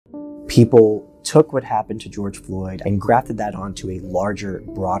People took what happened to George Floyd and grafted that onto a larger,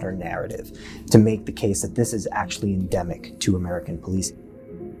 broader narrative to make the case that this is actually endemic to American policing.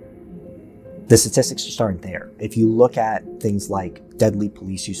 The statistics just aren't there. If you look at things like deadly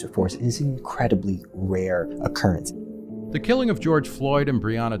police use of force, it is an incredibly rare occurrence. The killing of George Floyd and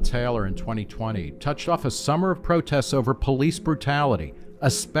Breonna Taylor in 2020 touched off a summer of protests over police brutality,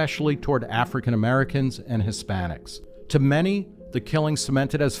 especially toward African Americans and Hispanics. To many, the killing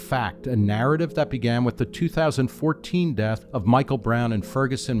cemented as fact a narrative that began with the 2014 death of Michael Brown in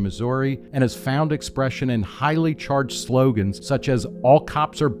Ferguson, Missouri, and has found expression in highly charged slogans such as "all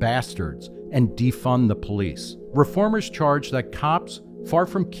cops are bastards" and "defund the police." Reformers charge that cops, far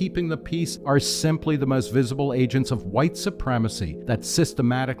from keeping the peace, are simply the most visible agents of white supremacy that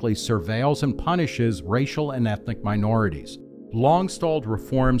systematically surveils and punishes racial and ethnic minorities. Long-stalled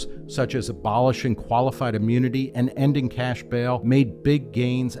reforms such as abolishing qualified immunity and ending cash bail made big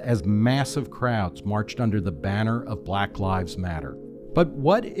gains as massive crowds marched under the banner of Black Lives Matter. But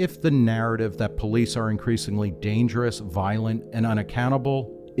what if the narrative that police are increasingly dangerous, violent, and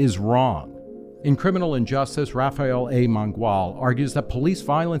unaccountable is wrong? In Criminal Injustice, Rafael Mangual argues that police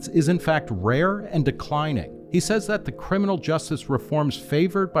violence is in fact rare and declining. He says that the criminal justice reforms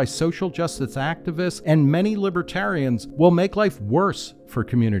favored by social justice activists and many libertarians will make life worse for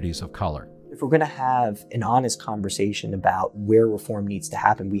communities of color. If we're going to have an honest conversation about where reform needs to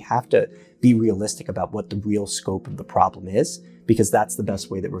happen, we have to be realistic about what the real scope of the problem is, because that's the best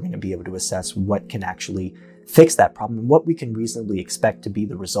way that we're going to be able to assess what can actually fix that problem and what we can reasonably expect to be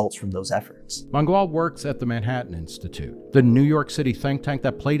the results from those efforts. Mangual works at the Manhattan Institute, the New York City think tank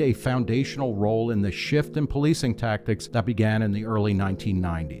that played a foundational role in the shift in policing tactics that began in the early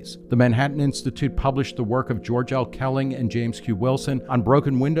 1990s. The Manhattan Institute published the work of George L. Kelling and James Q. Wilson on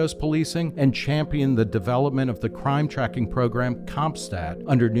broken windows policing and championed the development of the crime tracking program CompStat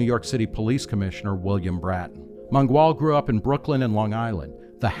under New York City Police Commissioner William Bratton. Mangual grew up in Brooklyn and Long Island,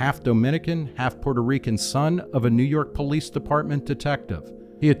 the half-Dominican, half-Puerto Rican son of a New York Police Department detective.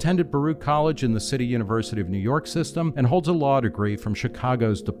 He attended Baruch College in the City University of New York system and holds a law degree from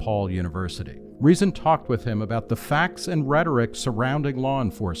Chicago's DePaul University. Reason talked with him about the facts and rhetoric surrounding law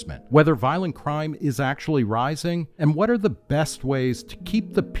enforcement, whether violent crime is actually rising, and what are the best ways to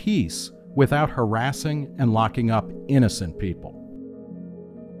keep the peace without harassing and locking up innocent people.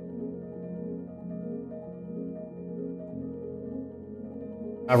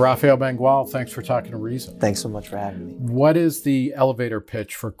 Rafael Mangual, thanks for talking to Reason. Thanks so much for having me. What is the elevator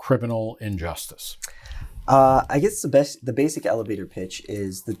pitch for criminal injustice? I guess the basic elevator pitch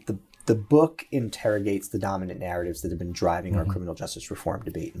is that the book interrogates the dominant narratives that have been driving our criminal justice reform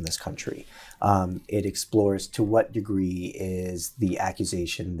debate in this country. It explores to what degree is the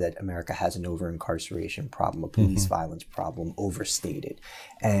accusation that America has an over-incarceration problem, a police violence problem, overstated.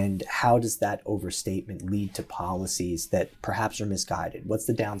 And how does that overstatement lead to policies that perhaps are misguided? What's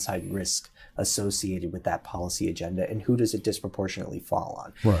the downside risk associated with that policy agenda, and who does it disproportionately fall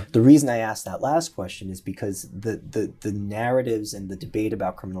on? Right. The reason I asked that last question is because the narratives and the debate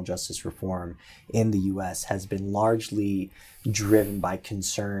about criminal justice reform in the U.S. has been largely driven by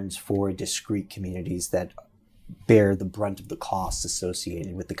concerns for discrete communities that bear the brunt of the costs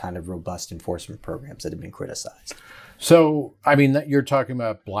associated with the kind of robust enforcement programs that have been criticized. So, I mean, you're talking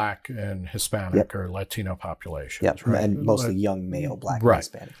about Black and Hispanic or Latino populations, right? And mostly young male Black and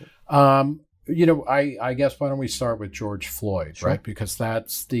Hispanic. You know, I guess why don't we start with George Floyd, right? Because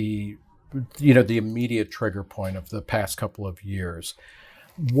that's the, you know, the immediate trigger point of the past couple of years.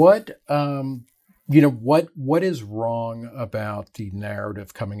 What, you know, what is wrong about the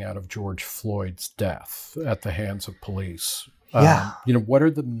narrative coming out of George Floyd's death at the hands of police? You know, what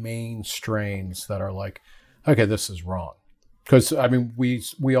are the main strains that are like, okay, this is wrong? Because, I mean,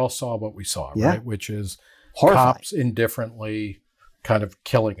 we all saw what we saw, right? Which is horrifying. Cops indifferently kind of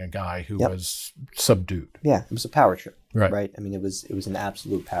killing a guy who was subdued. Yeah, it was a power trip, right? I mean, it was an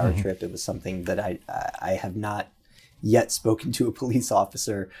absolute power trip. It was something that I have not yet spoken to a police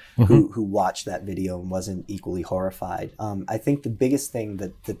officer who watched that video and wasn't equally horrified. I think the biggest thing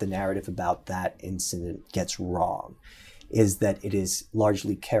that the narrative about that incident gets wrong is that it is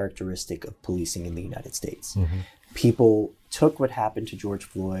largely characteristic of policing in the United States. People took what happened to George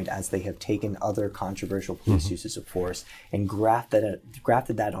Floyd, as they have taken other controversial police uses of force, and grafted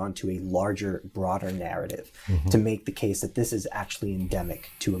that onto a larger, broader narrative to make the case that this is actually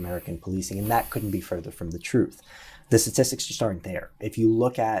endemic to American policing, and that couldn't be further from the truth. The statistics just aren't there. If you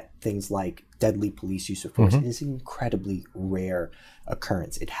look at things like deadly police use of force, it is an incredibly rare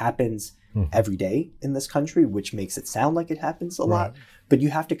occurrence. It happens every day in this country, which makes it sound like it happens a lot. But you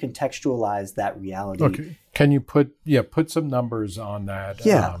have to contextualize that reality. Okay. Can you put some numbers on that?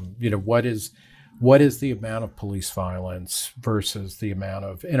 Yeah. What is the amount of police violence versus the amount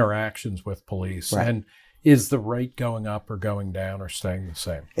of interactions with police? Right. And is the rate going up or going down or staying the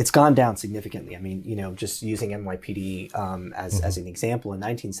same? It's gone down significantly. I mean, just using NYPD as an example, in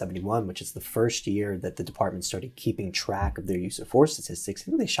 1971, which is the first year that the department started keeping track of their use of force statistics, I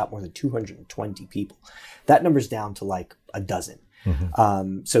think they shot more than 220 people. That number's down to like a dozen.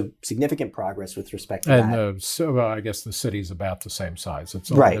 So significant progress with respect to that. So I guess the city's about the same size. It's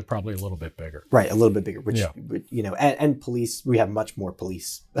probably a little bit bigger. Right, a little bit bigger. Which and police, we have much more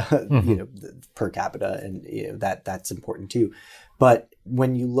police, per capita, and that's important too. But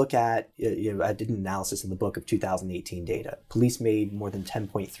when you look at, I did an analysis in the book of 2018 data. Police made more than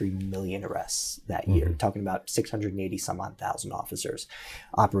 10.3 million arrests that year. Talking about 680 some odd thousand officers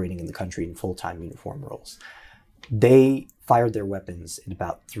operating in the country in full-time uniform roles. They fired their weapons in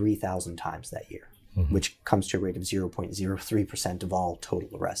about 3,000 times that year, which comes to a rate of 0.03% of all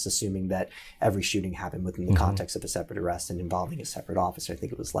total arrests, assuming that every shooting happened within the context of a separate arrest and involving a separate officer. I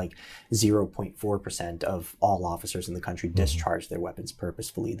think it was like 0.4% of all officers in the country discharged their weapons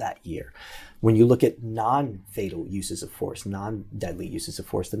purposefully that year. When you look at non-fatal uses of force, non-deadly uses of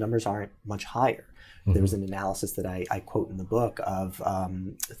force, the numbers aren't much higher. There was an analysis that I quote in the book of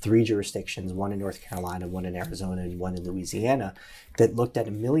 3 jurisdictions, one in North Carolina, one in Arizona, and one in Louisiana, that looked at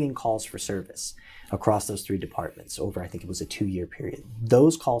 1 million calls for service across those 3 departments over, I think it was a 2-year period.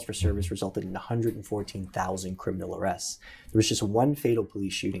 Those calls for service resulted in 114,000 criminal arrests. There was just 1 fatal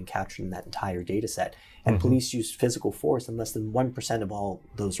police shooting captured in that entire data set, and police used physical force in less than 1% of all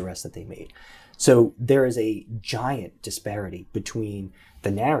those arrests that they made. So there is a giant disparity between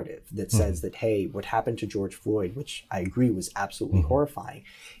the narrative that says that, hey, what happened to George Floyd, which I agree was absolutely horrifying,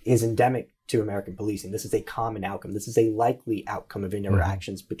 is endemic to American policing. This is a common outcome. This is a likely outcome of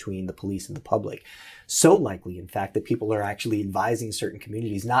interactions between the police and the public. So likely, in fact, that people are actually advising certain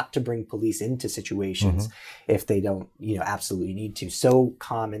communities not to bring police into situations if they don't, absolutely need to. So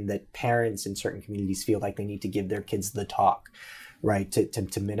common that parents in certain communities feel like they need to give their kids the talk, right,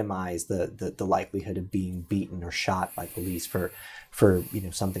 to minimize the likelihood of being beaten or shot by police for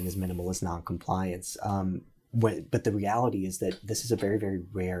something as minimal as noncompliance. But the reality is that this is a very, very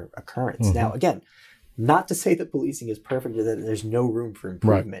rare occurrence. Now, again, not to say that policing is perfect or that there's no room for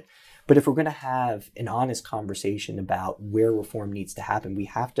improvement, but if we're going to have an honest conversation about where reform needs to happen, we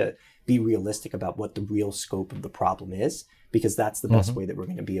have to be realistic about what the real scope of the problem is, because that's the best way that we're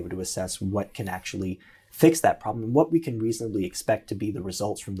going to be able to assess what can actually fix that problem and what we can reasonably expect to be the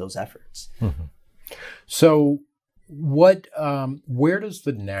results from those efforts. So where does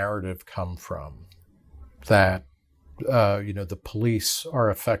the narrative come from that, the police are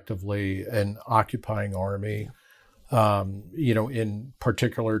effectively an occupying army, in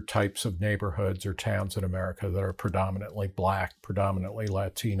particular types of neighborhoods or towns in America that are predominantly Black, predominantly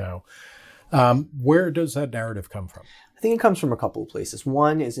Latino? Where does that narrative come from? I think it comes from a couple of places.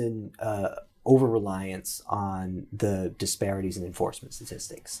 One is in over-reliance on the disparities in enforcement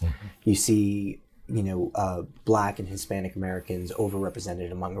statistics. You see, Black and Hispanic Americans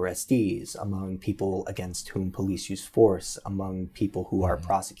overrepresented among arrestees, among people against whom police use force, among people who are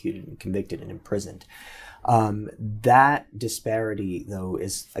prosecuted and convicted and imprisoned. That disparity, though,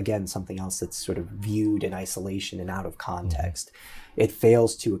 is, again, something else that's sort of viewed in isolation and out of context. It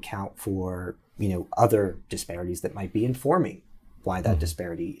fails to account for, other disparities that might be informing why that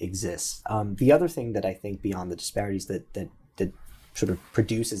disparity exists. The other thing that I think beyond the disparities that sort of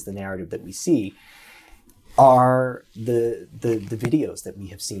produces the narrative that we see are the videos that we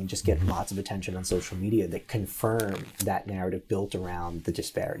have seen just get lots of attention on social media that confirm that narrative built around the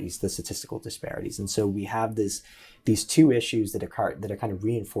disparities, the statistical disparities. And so we have these two issues that are kind of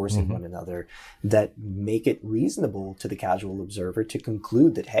reinforcing one another that make it reasonable to the casual observer to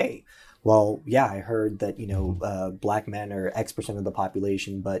conclude that, hey, well, yeah, I heard that, Black men are X% of the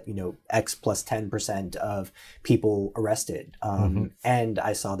population, but, X plus 10% of people arrested. And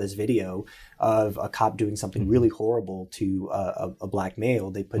I saw this video of a cop doing something really horrible to a Black male.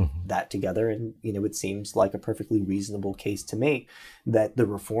 They put that together and, it seems like a perfectly reasonable case to make that the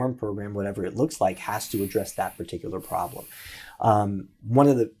reform program, whatever it looks like, has to address that particular problem. One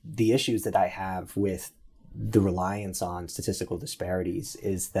of the issues that I have with the reliance on statistical disparities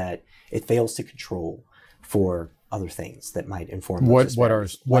is that it fails to control for other things that might inform those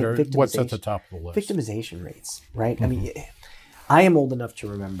disparities. What's at the top of the list? Victimization rates, right? I mean, I am old enough to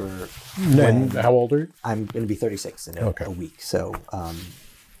remember. And how old are you? I'm going to be 36 in a week. So,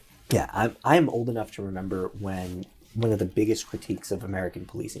 I am old enough to remember when one of the biggest critiques of American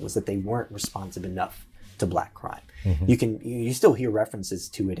policing was that they weren't responsive enough to Black crime. You still hear references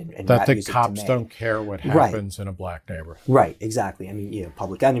to it in that rap the music cops today. don't care what happens in a Black neighborhood. Right, exactly. I mean,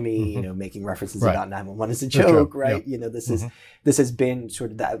 Public Enemy, making references Right. about 911 as a joke, right? Yeah. This has been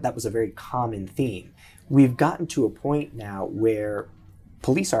sort of that was a very common theme. We've gotten to a point now where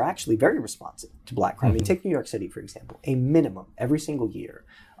police are actually very responsive to Black crime. I mean, take New York City, for example. A minimum every single year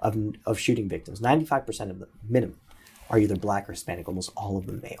of shooting victims, 95% of them, minimum, are either Black or Hispanic, almost all of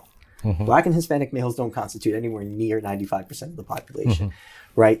them male. Black and Hispanic males don't constitute anywhere near 95% of the population,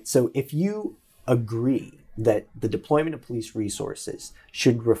 right? So if you agree that the deployment of police resources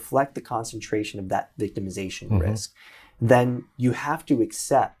should reflect the concentration of that victimization risk, then you have to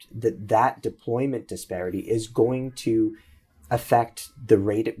accept that that deployment disparity is going to affect the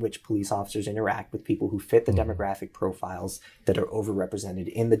rate at which police officers interact with people who fit the demographic profiles that are overrepresented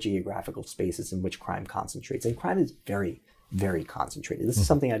in the geographical spaces in which crime concentrates. And crime is very, very concentrated. This is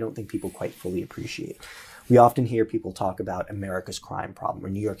something I don't think people quite fully appreciate. We often hear people talk about America's crime problem or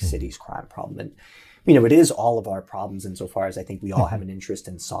New York City's crime problem. And, it is all of our problems insofar as I think we all have an interest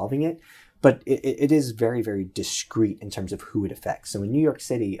in solving it. But it is very, very discrete in terms of who it affects. So in New York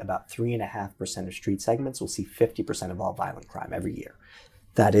City, about 3.5% of street segments will see 50% of all violent crime every year.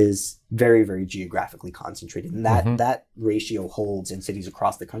 That is very, very geographically concentrated. And that ratio holds in cities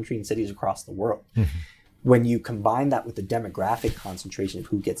across the country and cities across the world. When you combine that with the demographic concentration of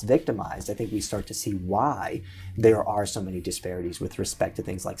who gets victimized, I think we start to see why there are so many disparities with respect to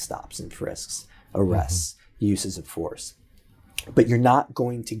things like stops and frisks, arrests, uses of force. But you're not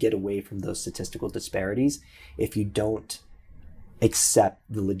going to get away from those statistical disparities if you don't accept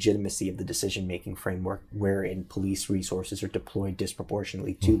the legitimacy of the decision-making framework wherein police resources are deployed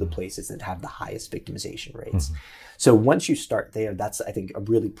disproportionately to the places that have the highest victimization rates. So once you start there, that's, I think, a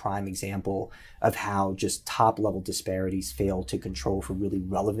really prime example of how just top-level disparities fail to control for really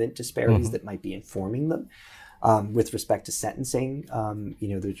relevant disparities that might be informing them. With respect to sentencing,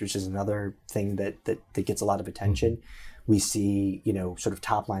 which is another thing that gets a lot of attention. We see, sort of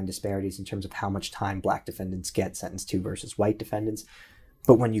top-line disparities in terms of how much time Black defendants get sentenced to versus white defendants.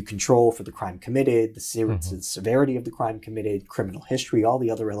 But when you control for the crime committed, the severity of the crime committed, criminal history, all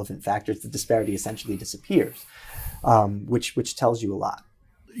the other relevant factors, the disparity essentially disappears, which tells you a lot.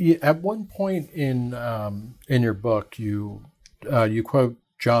 At one point in your book, you quote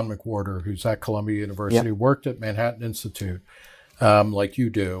John McWhorter, who's at Columbia University, worked at Manhattan Institute, like you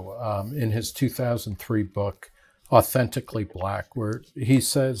do, in his 2003 book, Authentically Black, where he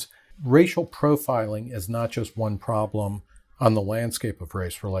says racial profiling is not just one problem on the landscape of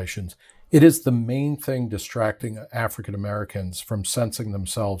race relations. It is the main thing distracting African Americans from sensing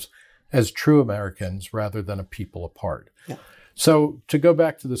themselves as true Americans rather than a people apart. Yeah. So to go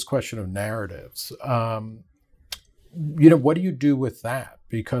back to this question of narratives, what do you do with that?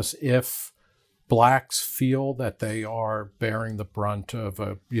 Because if Blacks feel that they are bearing the brunt of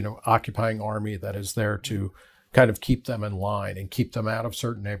a, occupying army that is there to kind of keep them in line and keep them out of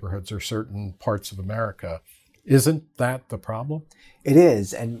certain neighborhoods or certain parts of America, isn't that the problem? It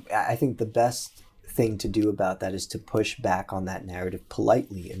is. And I think the best thing to do about that is to push back on that narrative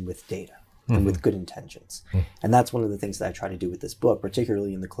politely and with data and with good intentions. And that's one of the things that I try to do with this book,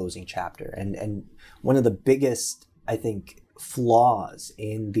 particularly in the closing chapter. And one of the biggest, I think, flaws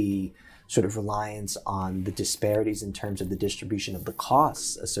in the sort of reliance on the disparities in terms of the distribution of the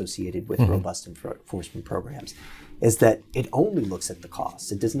costs associated with robust enforcement programs is that it only looks at the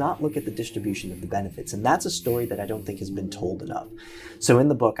costs. It does not look at the distribution of the benefits. And that's a story that I don't think has been told enough. So in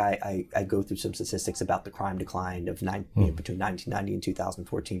the book, I go through some statistics about the crime decline of between 1990 and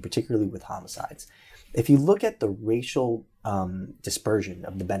 2014, particularly with homicides. If you look at the racial dispersion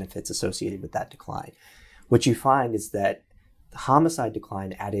of the benefits associated with that decline, what you find is that the homicide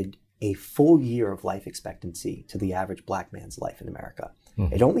decline added a full year of life expectancy to the average Black man's life in America.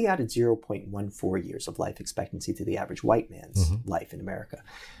 It only added 0.14 years of life expectancy to the average white man's life in America.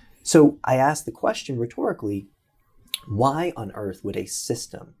 So I asked the question rhetorically, why on earth would a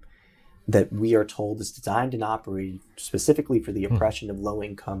system that we are told is designed and operated specifically for the oppression of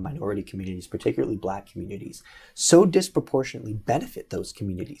low-income minority communities, particularly Black communities, so disproportionately benefit those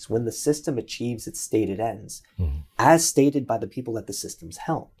communities when the system achieves its stated ends, as stated by the people at the system's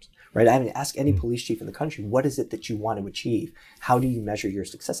helm? Right? I mean, ask any police chief in the country, what is it that you want to achieve? How do you measure your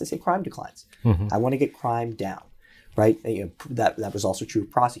success? They say crime declines. I want to get crime down, right? And, that was also true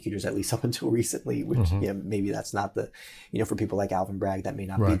of prosecutors, at least up until recently, which maybe that's not the, for people like Alvin Bragg, that may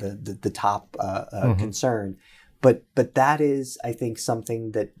not be the top concern. But that is, I think,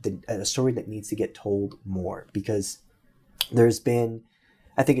 something that a story that needs to get told more, because there's been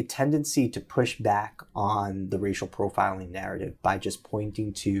I think, a tendency to push back on the racial profiling narrative by just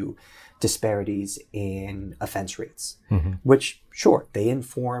pointing to disparities in offense rates, which, sure, they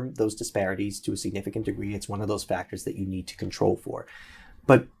inform those disparities to a significant degree. It's one of those factors that you need to control for.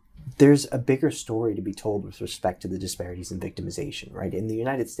 But there's a bigger story to be told with respect to the disparities in victimization, right? In the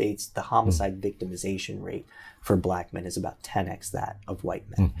United States, the homicide victimization rate for Black men is about 10x that of white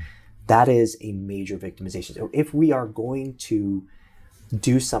men. That is a major victimization. So if we are going to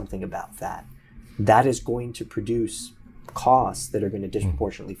do something about that, that is going to produce costs that are going to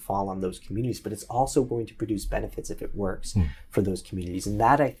disproportionately fall on those communities, but it's also going to produce benefits if it works for those communities. And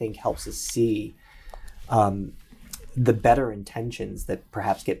that, I think, helps us see the better intentions that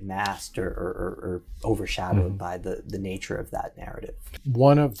perhaps get masked or overshadowed by the nature of that narrative.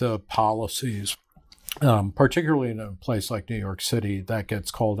 One of the policies, particularly in a place like New York City, that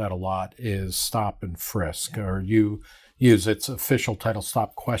gets called out a lot is stop and frisk, or you use its official title,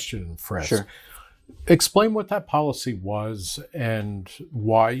 stop, question, and frisk. Sure. Explain what that policy was and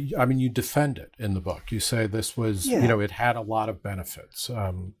why. I mean, you defend it in the book. You say this was, it had a lot of benefits.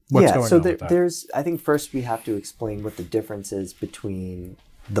 What's going on with that? I think first we have to explain what the difference is between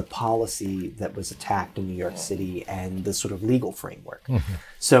the policy that was attacked in New York City and the sort of legal framework.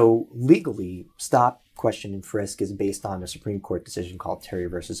 So legally, stop, question, and frisk is based on a Supreme Court decision called Terry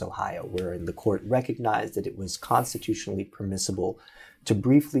versus Ohio, wherein the court recognized that it was constitutionally permissible to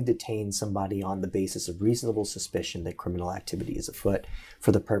briefly detain somebody on the basis of reasonable suspicion that criminal activity is afoot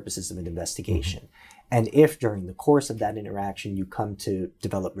for the purposes of an investigation. And if during the course of that interaction you come to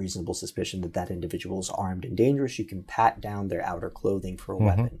develop reasonable suspicion that that individual is armed and dangerous, you can pat down their outer clothing for a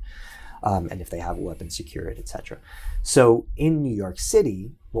weapon. And if they have a weapon, secure it, etc. So in New York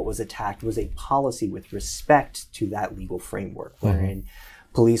City, what was attacked was a policy with respect to that legal framework, wherein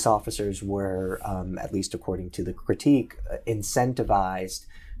police officers were, at least according to the critique, incentivized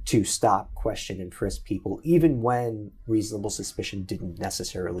to stop, question, and frisk people, even when reasonable suspicion didn't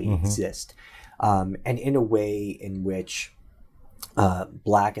necessarily exist. And in a way in which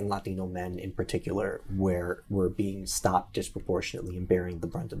Black and Latino men in particular were being stopped disproportionately and bearing the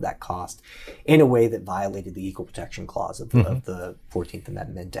brunt of that cost in a way that violated the Equal Protection Clause of the 14th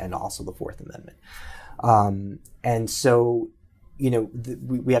Amendment and also the 4th Amendment. And so,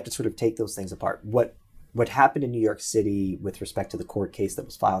 we have to sort of take those things apart. What happened in New York City with respect to the court case that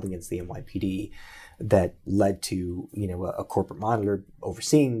was filed against the NYPD that led to, a corporate monitor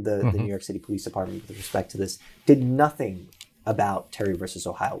overseeing the New York City Police Department with respect to this did nothing about Terry versus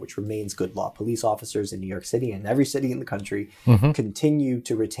Ohio, which remains good law. Police officers in New York City and every city in the country continue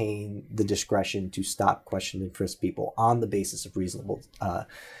to retain the discretion to stop, question, and frisk people on the basis of reasonable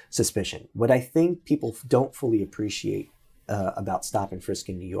suspicion. What I think people don't fully appreciate about stop and frisk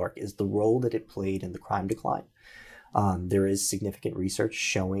in New York is the role that it played in the crime decline. There is significant research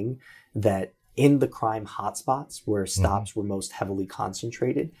showing that in the crime hotspots where stops were most heavily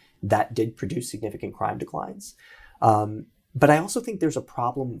concentrated, that did produce significant crime declines. But I also think there's a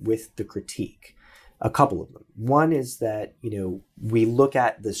problem with the critique, a couple of them. One is that, we look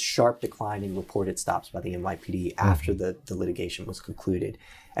at this sharp decline in reported stops by the NYPD after the litigation was concluded,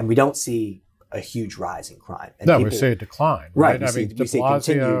 and we don't see a huge rise in crime. And we say a decline. Right. I mean, de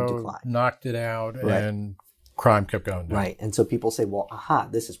Blasio knocked it out and crime kept going down. Right. And so people say, well,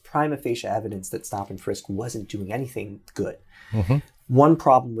 this is prima facie evidence that stop and frisk wasn't doing anything good. One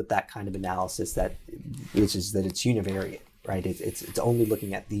problem with that kind of analysis is that it's univariate, right? It's only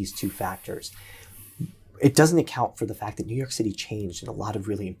looking at these two factors. It doesn't account for the fact that New York City changed in a lot of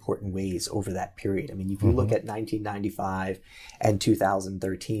really important ways over that period. I mean, if you look at 1995 and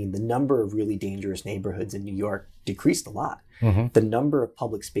 2013, the number of really dangerous neighborhoods in New York decreased a lot. The number of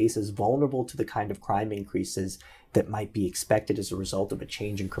public spaces vulnerable to the kind of crime increases that might be expected as a result of a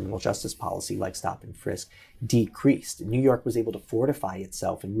change in criminal justice policy like stop and frisk decreased. New York was able to fortify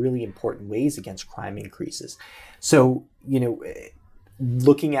itself in really important ways against crime increases. So,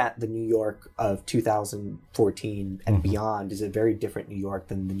 looking at the New York of 2014 and beyond is a very different New York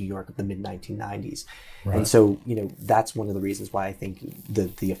than the New York of the mid-1990s. Right. And so, that's one of the reasons why I think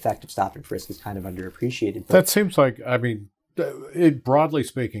the effect of stop and frisk is kind of underappreciated. That seems like, broadly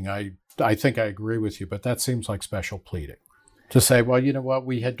speaking, I think I agree with you, but that seems like special pleading to say, well, you know what,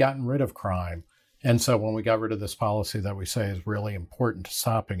 we had gotten rid of crime. And so when we got rid of this policy that we say is really important to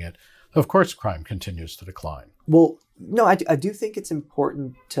stopping it, of course, crime continues to decline. Well, no, I do think it's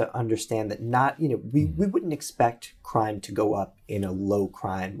important to understand that we wouldn't expect crime to go up in a low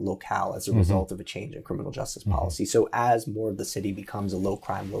crime locale as a result of a change in criminal justice policy. So as more of the city becomes a low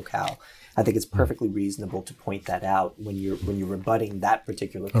crime locale, I think it's perfectly reasonable to point that out when you're rebutting that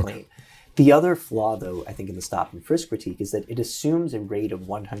particular claim. The other flaw, though, I think in the stop and frisk critique is that it assumes a rate of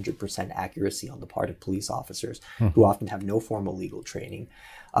 100% accuracy on the part of police officers who often have no formal legal training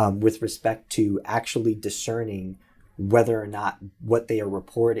with respect to actually discerning whether or not what they are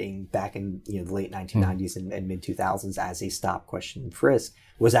reporting back in the late 1990s and mid 2000s as a stop, question, and frisk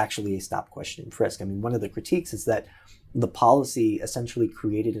was actually a stop, question, and frisk. I mean, one of the critiques is that the policy essentially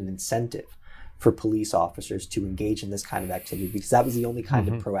created an incentive for police officers to engage in this kind of activity because that was the only kind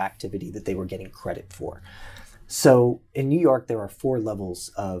of proactivity that they were getting credit for. So in New York, there are 4 levels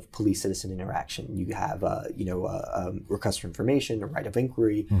of police-citizen interaction. You have, a request for information, a right of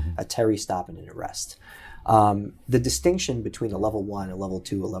inquiry, a Terry stop, and an arrest. The distinction between a level 1, a level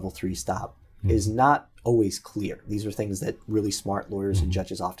 2, a level 3 stop is not always clear. These are things that really smart lawyers and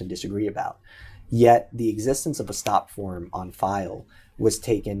judges often disagree about. Yet the existence of a stop form on file was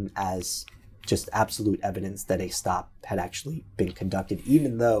taken as just absolute evidence that a stop had actually been conducted,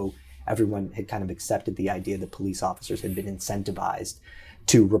 even though everyone had kind of accepted the idea that police officers had been incentivized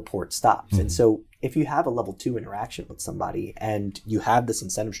to report stops. And so if you have a level 2 interaction with somebody and you have this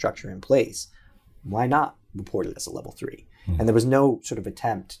incentive structure in place, why not report it as a level 3? And there was no sort of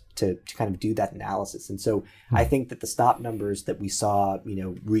attempt to kind of do that analysis. And so I think that the stop numbers that we saw,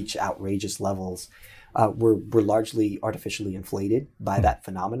 reach outrageous levels were largely artificially inflated by that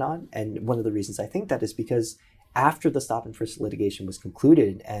phenomenon. And one of the reasons I think that is because after the stop and frisk litigation was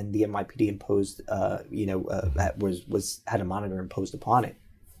concluded and the NYPD imposed, had a monitor imposed upon it,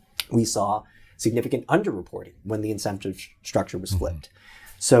 we saw significant underreporting when the incentive structure was flipped.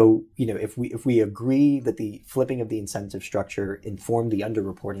 So, if we agree that the flipping of the incentive structure informed the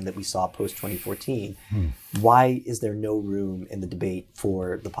underreporting that we saw post 2014, why is there no room in the debate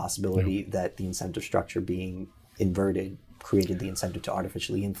for the possibility that the incentive structure being inverted created the incentive to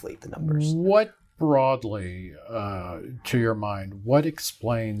artificially inflate the numbers? What broadly, to your mind, what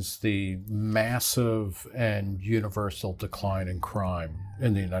explains the massive and universal decline in crime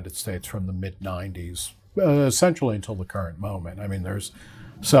in the United States from the mid-90s, essentially until the current moment? I mean, there's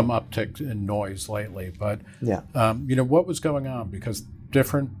some uptick in noise lately, but what was going on? Because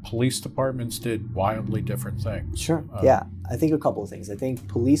different police departments did wildly different things. Sure. I think a couple of things. I think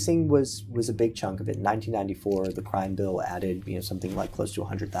policing was a big chunk of it. In 1994, the crime bill added something like close to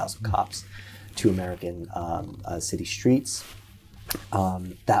 100,000 cops to American city streets.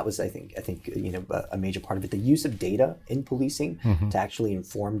 That was, I think, a major part of it. The use of data in policing to actually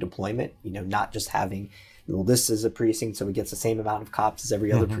inform deployment. Not just having, well, this is a precinct, so it gets the same amount of cops as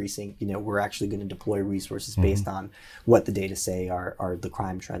every other precinct. We're actually going to deploy resources based on what the data say are the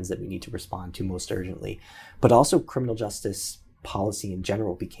crime trends that we need to respond to most urgently. But also criminal justice policy in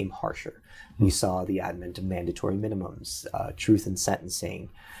general became harsher. We saw the advent of mandatory minimums, truth in sentencing,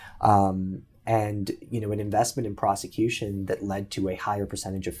 and an investment in prosecution that led to a higher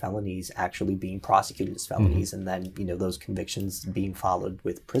percentage of felonies actually being prosecuted as felonies, and then those convictions being followed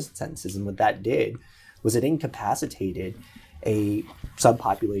with prison sentences. And what that did was it incapacitated a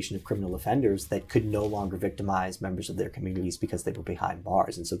subpopulation of criminal offenders that could no longer victimize members of their communities because they were behind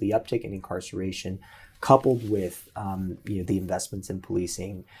bars. And so the uptick in incarceration, coupled with the investments in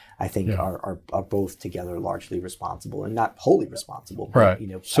policing, I think are both together largely responsible, and not wholly responsible, but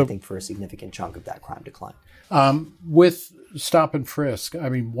I think for a significant chunk of that crime decline. With stop and frisk, I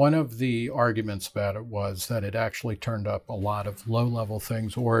mean, one of the arguments about it was that it actually turned up a lot of low-level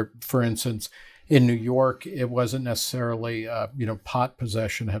things, or for instance, in New York, it wasn't necessarily, pot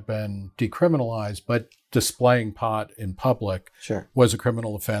possession had been decriminalized, but displaying pot in public was a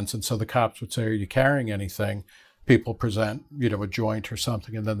criminal offense. And so the cops would say, are you carrying anything? People present, a joint or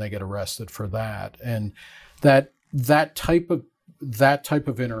something, and then they get arrested for that. And that type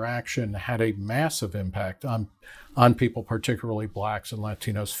of interaction had a massive impact on people, particularly blacks and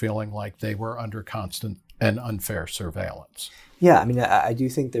Latinos, feeling like they were under constant and unfair surveillance. Yeah, I mean, I do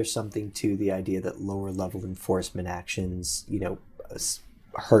think there's something to the idea that lower level enforcement actions,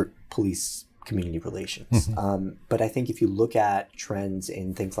 hurt police community relations. But I think if you look at trends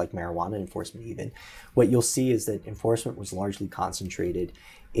in things like marijuana enforcement even, what you'll see is that enforcement was largely concentrated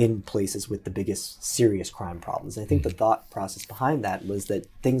in places with the biggest serious crime problems. And I think the thought process behind that was that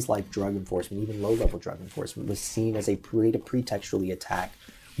things like drug enforcement, even low-level drug enforcement, was seen as a way to pretextually attack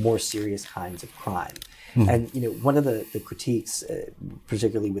more serious kinds of crime. And one of the critiques,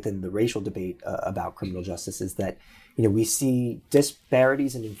 particularly within the racial debate about criminal justice, is that we see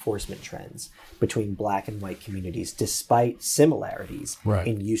disparities in enforcement trends between Black and white communities, despite similarities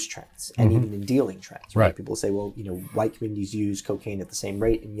in use trends and even in dealing trends. Right? People say, well, white communities use cocaine at the same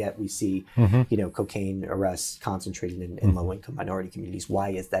rate, and yet we see, cocaine arrests concentrated in low-income minority communities. Why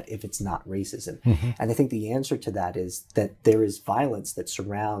is that if it's not racism? And I think the answer to that is that there is violence that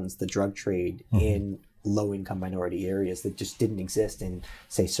surrounds the drug trade in low-income minority areas that just didn't exist in,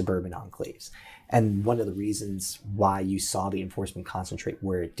 say, suburban enclaves. And one of the reasons why you saw the enforcement concentrate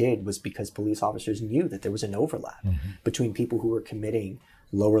where it did was because police officers knew that there was an overlap between people who were committing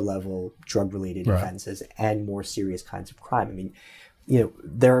lower-level drug-related offenses and more serious kinds of crime. I mean,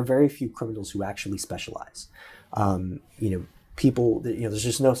 there are very few criminals who actually specialize. People, there's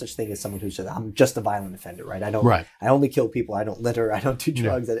just no such thing as someone who says, I'm just a violent offender, right? I only kill people. I don't litter. I don't do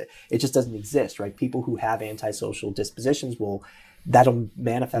drugs. It just doesn't exist, right? People who have antisocial dispositions that'll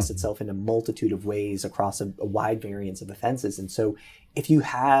manifest itself in a multitude of ways across a wide variance of offenses. And so if you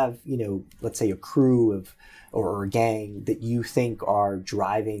have, let's say a crew or a gang that you think are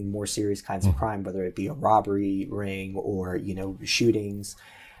driving more serious kinds of crime, whether it be a robbery ring or, shootings,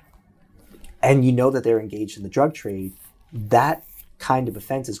 and that they're engaged in the drug trade, that kind of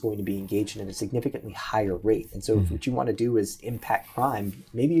offense is going to be engaged in at a significantly higher rate. And so if what you want to do is impact crime,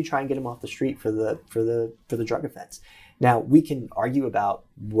 maybe you try and get them off the street for the drug offense. Now, we can argue about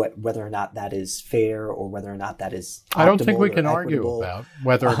whether or not that is fair or whether or not that is optimal. I don't think we can argue about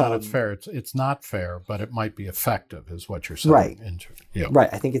whether or not it's fair. It's not fair, but it might be effective, is what you're saying. Right. Right.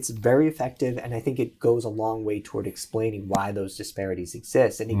 I think it's very effective, and I think it goes a long way toward explaining why those disparities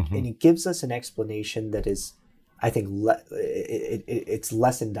exist. And it gives us an explanation that is, I think, it's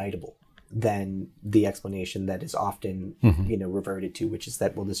less indictable than the explanation that is often, reverted to, which is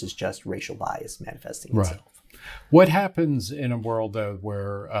that, well, this is just racial bias manifesting itself. Right. What happens in a world, though,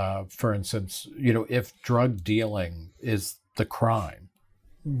 where, for instance, if drug dealing is the crime,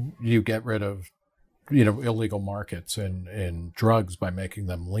 you get rid of, illegal markets in drugs by making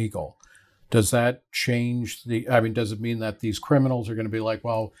them legal. Does that change does it mean that these criminals are going to be like,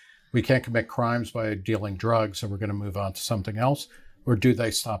 well, we can't commit crimes by dealing drugs, so we're going to move on to something else? Or do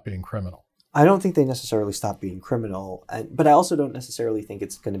they stop being criminal? I don't think they necessarily stop being criminal, but I also don't necessarily think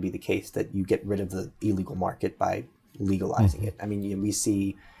it's going to be the case that you get rid of the illegal market by legalizing it. I mean, we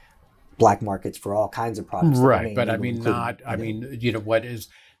see black markets for all kinds of products. Right, but what is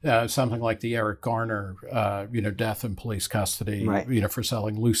something like the Eric Garner, death in police custody, for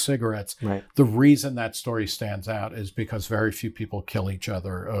selling loose cigarettes. Right. The reason that story stands out is because very few people kill each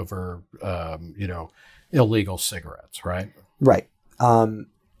other over, illegal cigarettes, right? Right.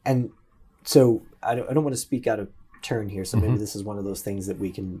 And so I don't want to speak out of turn here, so maybe this is one of those things that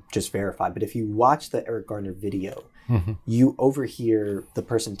we can just verify. But if you watch the Eric Garner video, you overhear the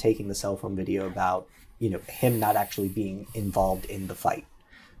person taking the cell phone video about, him not actually being involved in the fight.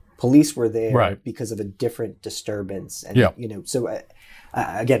 Police were there because of a different disturbance. And, so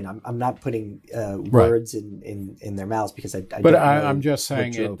again, I'm not putting words in their mouths because I don't know. I'm just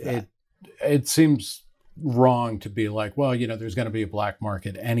saying it seems wrong to be like, well, there's going to be a black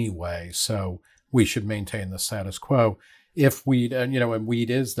market anyway, so we should maintain the status quo. If weed, and weed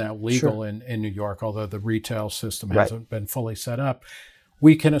is now legal in New York, although the retail system hasn't been fully set up,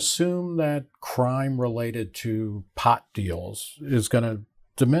 we can assume that crime related to pot deals is going to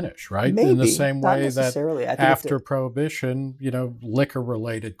diminish, right? Maybe. In the same way that after Prohibition,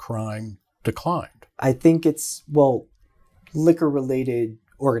 liquor-related crime declined. I think it's, liquor-related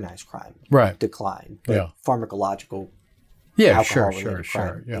organized crime declined, but pharmacological alcohol-related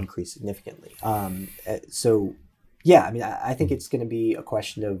crime increased significantly. I think it's going to be a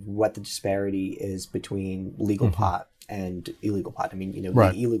question of what the disparity is between legal pot and illegal pot.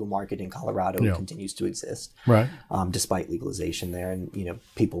 The illegal market in Colorado continues to exist, despite legalization there, and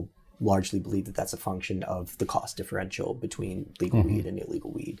people largely believe that that's a function of the cost differential between legal weed and illegal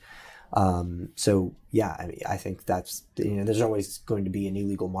weed. I think that's, there's always going to be an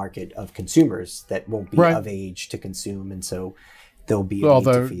illegal market of consumers that won't be of age to consume. And so there'll be a need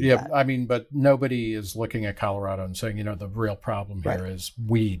to feed that. But nobody is looking at Colorado and saying, the real problem here is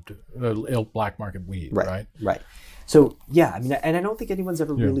weed, black market weed, right? Right. So, and I don't think anyone's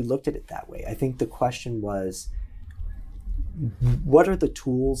ever really looked at it that way. I think the question was, what are the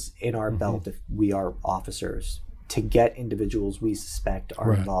tools in our belt if we are officers to get individuals we suspect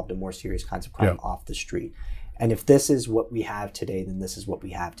are involved in more serious kinds of crime off the street? And if this is what we have today, then this is what we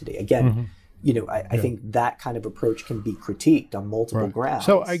have today. Again, I think that kind of approach can be critiqued on multiple grounds.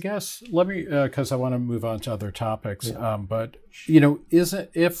 So I guess let me, because I want to move on to other topics, but, isn't,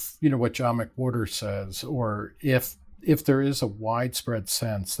 if, what John McWhorter says, or if there is a widespread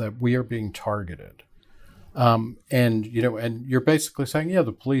sense that we are being targeted And you're basically saying, yeah,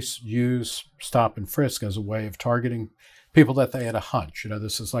 the police use stop and frisk as a way of targeting people that they had a hunch.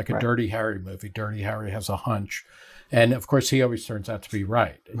 This is like a Dirty Harry movie. Dirty Harry has a hunch, and of course he always turns out to be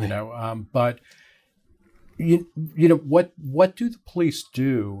right. But what do the police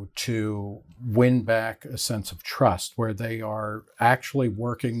do to win back a sense of trust, where they are actually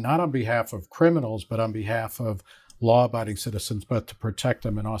working not on behalf of criminals, but on behalf of law-abiding citizens, but to protect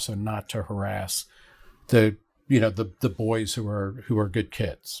them and also not to harass the boys who are good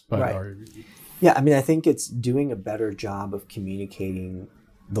kids, but are. Yeah, I mean, I think it's doing a better job of communicating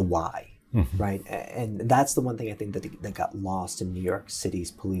the why, right? And that's the one thing I think that got lost in New York City's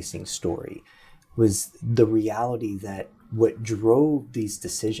policing story, was the reality that what drove these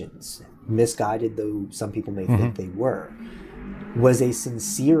decisions, misguided though some people may think they were, was a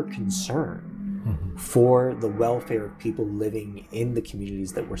sincere concern for the welfare of people living in the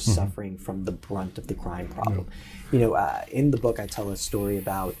communities that were suffering from the brunt of the crime problem. In the book, I tell a story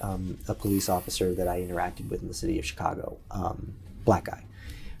about a police officer that I interacted with in the city of Chicago, black guy,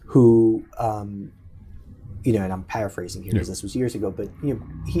 who, and I'm paraphrasing here because this was years ago, but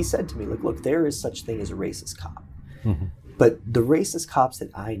he said to me, look, there is such thing as a racist cop. But the racist cops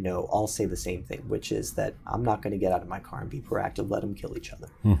that I know all say the same thing, which is that I'm not going to get out of my car and be proactive, let them kill each other.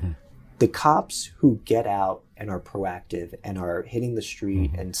 The cops who get out and are proactive and are hitting the street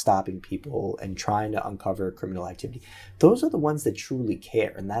and stopping people and trying to uncover criminal activity, those are the ones that truly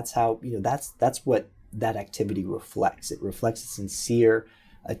care. And that's how, that's what that activity reflects. It reflects a sincere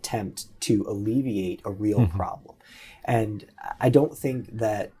attempt to alleviate a real problem. And I don't think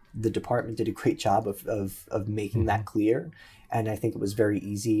that the department did a great job of making that clear. And I think it was very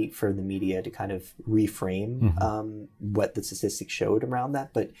easy for the media to kind of reframe what the statistics showed around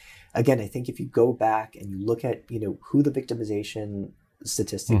that. But again, I think if you go back and you look at, who the victimization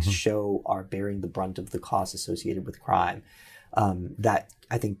statistics show are bearing the brunt of the costs associated with crime, that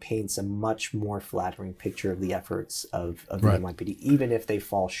I think paints a much more flattering picture of the efforts of the NYPD, even if they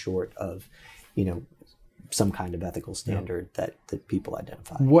fall short of, some kind of ethical standard that people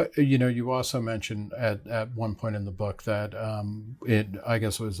identify. What you also mentioned at one point in the book that I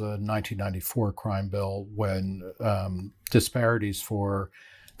guess it was a 1994 crime bill when disparities for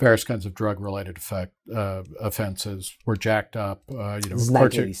various kinds of drug-related offenses were jacked up. This is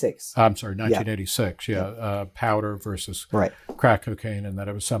 1986. I'm sorry, 1986. Powder versus crack cocaine, and that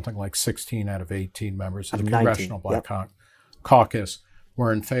it was something like 16 out of 18 members of the Congressional Black Caucus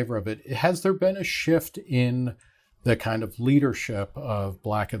were in favor of it. Has there been a shift in the kind of leadership of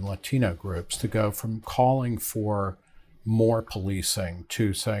Black and Latino groups to go from calling for more policing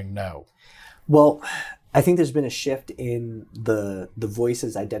to saying no? Well, I think there's been a shift in the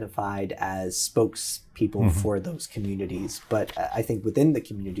voices identified as spokespeople for those communities. But I think within the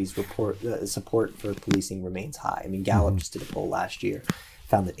communities, support for policing remains high. I mean, Gallup just did a poll last year,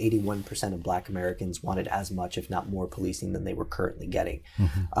 found that 81% of Black Americans wanted as much, if not more, policing than they were currently getting,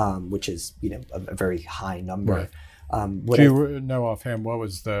 which is, a very high number. Do you know offhand what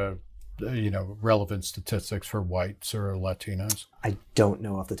was the relevant statistics for whites or Latinos? I don't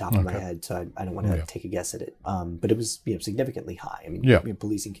know off the top of my head, so I don't want to take a guess at it. But it was significantly high. I mean,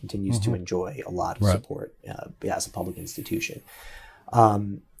 policing continues to enjoy a lot of support as a public institution.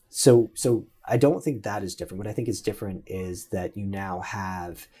 So I don't think that is different. What I think is different is that you now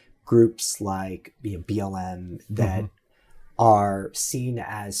have groups like BLM that are seen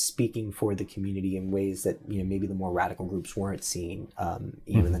as speaking for the community in ways that maybe the more radical groups weren't seen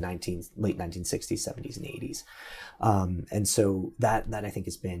in the late 1960s, 70s, and 80s. And so that I think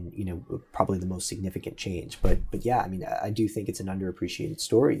has been probably the most significant change. But yeah, I mean, I do think it's an underappreciated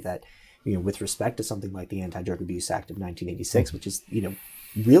story that with respect to something like the Anti-Drug Abuse Act of 1986, which is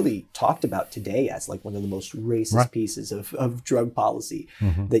really talked about today as like one of the most racist pieces of drug policy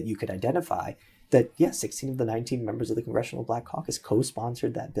that you could identify, that 16 of the 19 members of the Congressional Black Caucus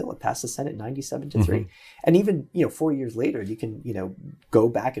co-sponsored that bill. It passed the Senate 97-3. And even 4 years later, you can go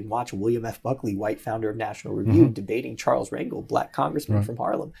back and watch William F. Buckley, white founder of National Review, debating Charles Rangel, black congressman from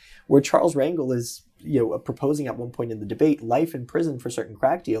Harlem, where Charles Rangel is proposing at one point in the debate life in prison for certain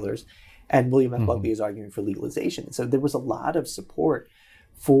crack dealers, and William F. Buckley is arguing for legalization. So there was a lot of support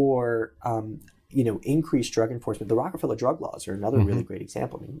for increased drug enforcement. The Rockefeller drug laws are another really great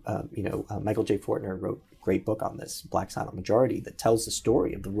example. I mean, Michael J. Fortner wrote a great book on this, Black Silent Majority, that tells the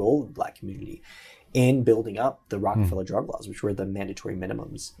story of the role of the Black community in building up the Rockefeller drug laws, which were the mandatory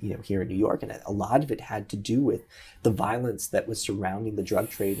minimums, here in New York. And a lot of it had to do with the violence that was surrounding the drug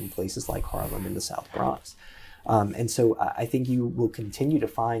trade in places like Harlem and the South Bronx. And so I think you will continue to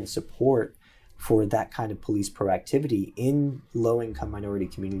find support for that kind of police proactivity in low-income minority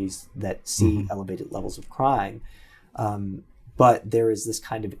communities that see elevated levels of crime. But there is this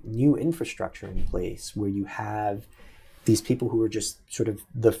kind of new infrastructure in place where you have these people who are just sort of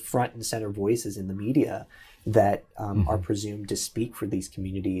the front and center voices in the media that are presumed to speak for these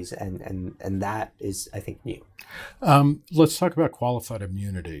communities, and that is, I think, new. Let's talk about qualified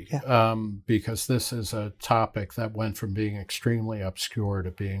immunity, because this is a topic that went from being extremely obscure to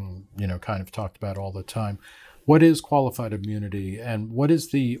being, kind of talked about all the time. What is qualified immunity, and what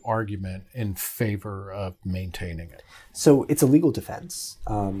is the argument in favor of maintaining it? So it's a legal defense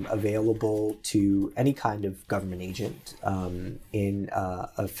available to any kind of government agent in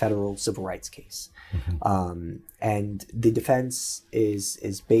a federal civil rights case. And the defense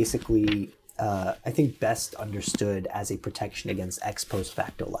is basically, I think, best understood as a protection against ex post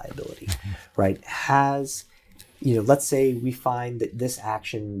facto liability, right? Let's say we find that this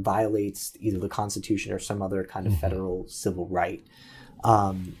action violates either the Constitution or some other kind of federal civil right.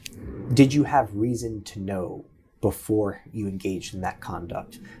 Did you have reason to know before you engaged in that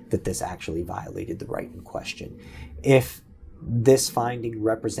conduct that this actually violated the right in question? If this finding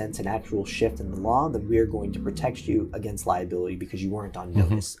represents an actual shift in the law, then we're going to protect you against liability because you weren't on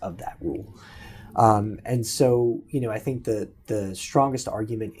notice of that rule. And so, I think the strongest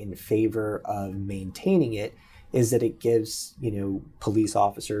argument in favor of maintaining it is that it gives, police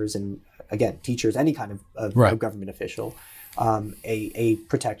officers and, again, teachers, any kind of government official, a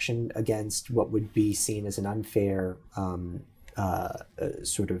protection against what would be seen as an unfair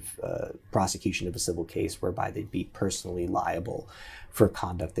prosecution of a civil case, whereby they'd be personally liable for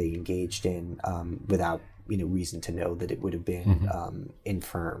conduct they engaged in without, reason to know that it would have been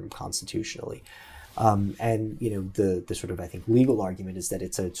infirm constitutionally. The sort of, I think, legal argument is that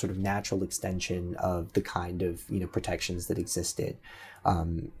it's a sort of natural extension of the kind of, protections that existed,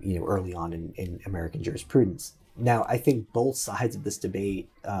 early on in American jurisprudence. Now, I think both sides of this debate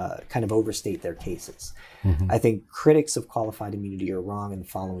kind of overstate their cases. I think critics of qualified immunity are wrong in the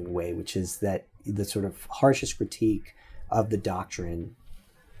following way, which is that the sort of harshest critique of the doctrine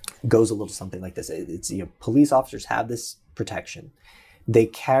goes a little something like this. It's, police officers have this protection. They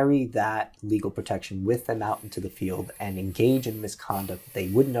carry that legal protection with them out into the field and engage in misconduct that they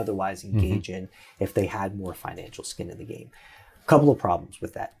wouldn't otherwise engage in if they had more financial skin in the game. A couple of problems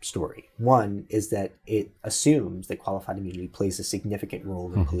with that story. One is that it assumes that qualified immunity plays a significant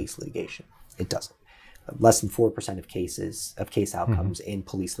role in police litigation. It doesn't. Less than 4% of case outcomes in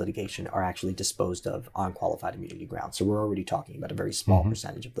police litigation are actually disposed of on qualified immunity grounds. So we're already talking about a very small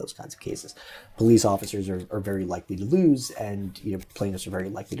percentage of those kinds of cases. Police officers are very likely to lose, and plaintiffs are very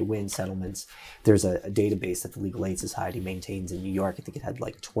likely to win settlements. There's a database that the Legal Aid Society maintains in New York. I think it had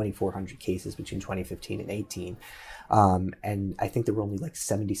like 2,400 cases between 2015 and 18. And I think there were only like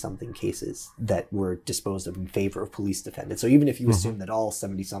 70-something cases that were disposed of in favor of police defendants. So even if you assume that all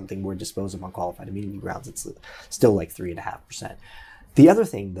 70-something were disposed of on qualified immunity grounds, it's still like 3.5%. The other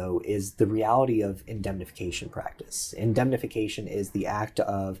thing, though, is the reality of indemnification practice. Indemnification is the act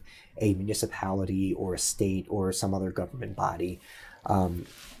of a municipality or a state or some other government body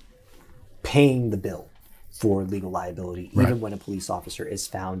paying the bill for legal liability, even when a police officer is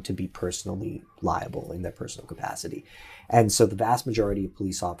found to be personally liable in their personal capacity. And so the vast majority of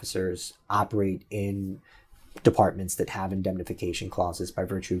police officers operate in departments that have indemnification clauses by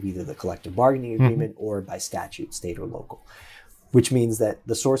virtue of either the collective bargaining agreement or by statute, state or local, which means that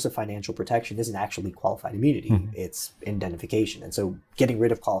the source of financial protection isn't actually qualified immunity, it's indemnification. And so getting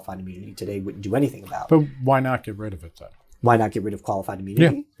rid of qualified immunity today wouldn't do anything about it. But why not get rid of it then? Why not get rid of qualified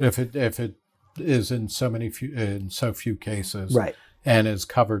immunity? Yeah, if it is in so few cases, right, and is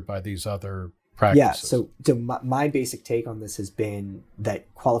covered by these other practices. Yeah, so my basic take on this has been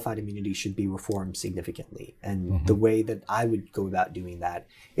that qualified immunity should be reformed significantly. And the way that I would go about doing that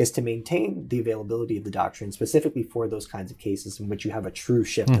is to maintain the availability of the doctrine specifically for those kinds of cases in which you have a true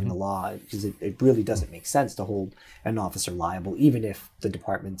shift in the law, because it really doesn't make sense to hold an officer liable, even if the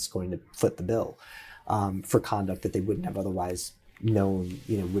department's going to foot the bill for conduct that they wouldn't have otherwise known,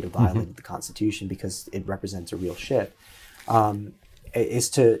 would have violated the Constitution, because it represents a real shift. Is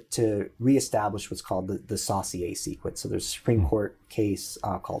to reestablish what's called the Saucier sequence. So there's a Supreme Court case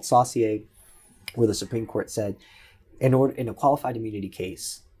called Saucier, where the Supreme Court said, in a qualified immunity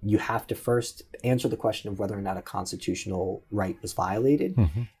case, you have to first answer the question of whether or not a constitutional right was violated.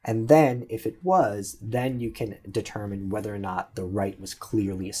 And then if it was, then you can determine whether or not the right was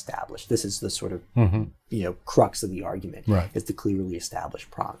clearly established. This is the sort of, crux of the argument, is the clearly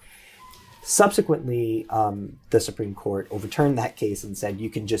established prong. Subsequently, the Supreme Court overturned that case and said you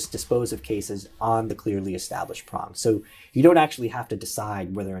can just dispose of cases on the clearly established prong. So you don't actually have to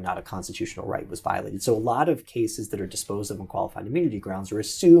decide whether or not a constitutional right was violated. So a lot of cases that are disposed of on qualified immunity grounds are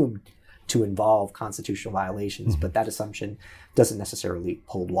assumed to involve constitutional violations, but that assumption doesn't necessarily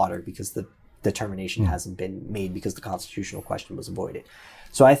hold water because the determination hasn't been made because the constitutional question was avoided.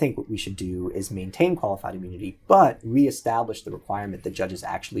 So I think what we should do is maintain qualified immunity, but reestablish the requirement that judges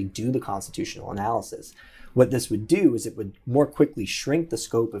actually do the constitutional analysis. What this would do is it would more quickly shrink the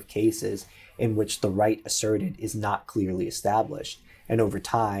scope of cases in which the right asserted is not clearly established. And over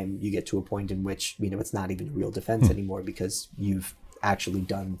time, you get to a point in which, it's not even a real defense anymore because you've actually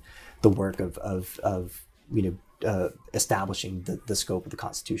done the work of establishing the scope of the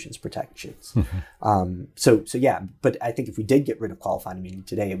Constitution's protections. So yeah, but I think if we did get rid of qualified immunity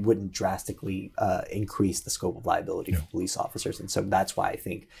today, it wouldn't drastically increase the scope of liability for police officers. And so that's why I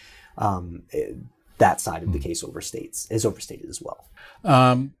think that side of the case is overstated as well.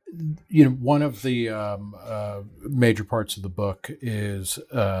 One of the major parts of the book is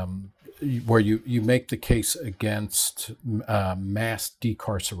where you make the case against mass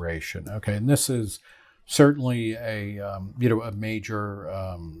decarceration. Okay, and this is certainly a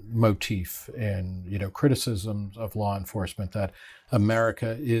major motif in criticisms of law enforcement, that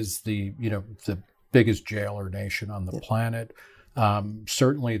America is the biggest jailer nation on the planet.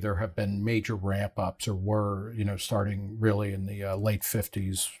 Certainly there have been major ramp ups, or were starting really in the late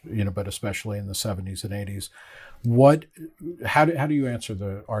 50s, but especially in the 70s and 80s. How do you answer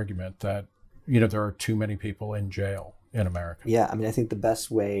the argument that there are too many people in jail in America? Yeah, I think the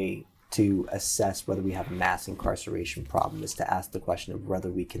best way to assess whether we have a mass incarceration problem is to ask the question of whether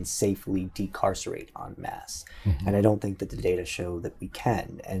we can safely decarcerate en masse. And I don't think that the data show that we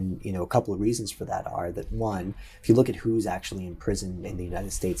can. And, a couple of reasons for that are that, one, if you look at who's actually in prison in the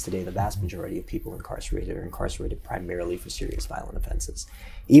United States today, the vast majority of people incarcerated are incarcerated primarily for serious violent offenses.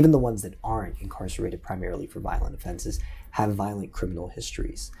 Even the ones that aren't incarcerated primarily for violent offenses have violent criminal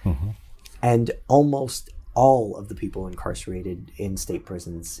histories. And almost all of the people incarcerated in state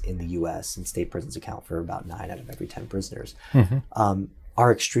prisons in the U.S., and state prisons account for about 9 out of every 10 prisoners,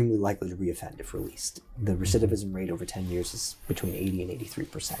 are extremely likely to reoffend if released. The recidivism rate over 10 years is between 80 and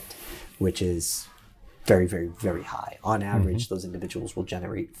 83%, which is very, very, very high. On average, those individuals will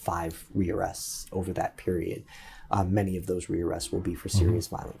generate 5 rearrests over that period. Many of those rearrests will be for serious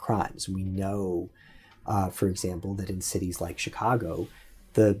violent crimes. We know, for example, that in cities like Chicago,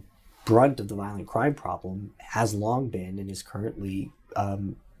 the brunt of the violent crime problem has long been and is currently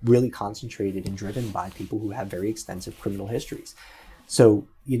really concentrated and driven by people who have very extensive criminal histories. So,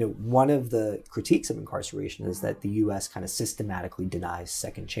 one of the critiques of incarceration is that the U.S. kind of systematically denies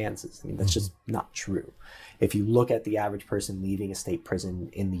second chances. That's just not true. If you look at the average person leaving a state prison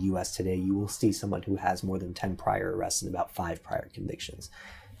in the U.S. today, you will see someone who has more than 10 prior arrests and about 5 prior convictions.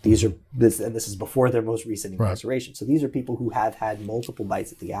 This is before their most recent incarceration. Right. So these are people who have had multiple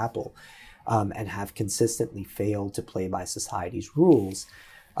bites at the apple and have consistently failed to play by society's rules.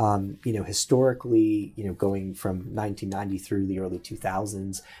 Historically, going from 1990 through the early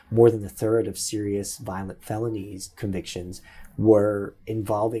 2000s, more than a third of serious violent felonies convictions were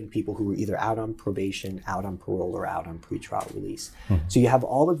involving people who were either out on probation, out on parole, or out on pretrial release. So you have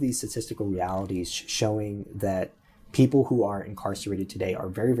all of these statistical realities showing that people who are incarcerated today are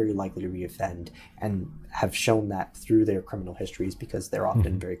very, very likely to reoffend, and have shown that through their criminal histories because they're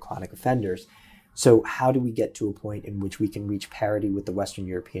often very chronic offenders. So how do we get to a point in which we can reach parity with the Western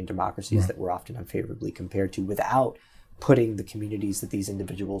European democracies that we're often unfavorably compared to, without putting the communities that these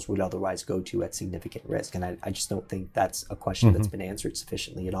individuals would otherwise go to at significant risk? And I just don't think that's a question that's been answered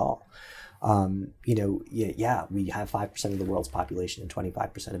sufficiently at all. We have 5% of the world's population and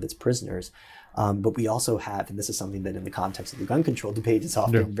 25% of its prisoners. But we also have, and this is something that in the context of the gun control debate is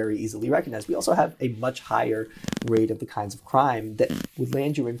often very easily recognized, we also have a much higher rate of the kinds of crime that would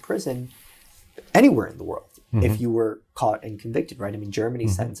land you in prison anywhere in the world if you were caught and convicted, right? Germany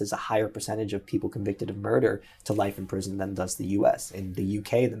sentences a higher percentage of people convicted of murder to life in prison than does the US. In the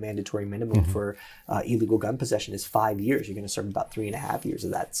UK, the mandatory minimum for illegal gun possession is 5 years. You're going to serve about 3.5 years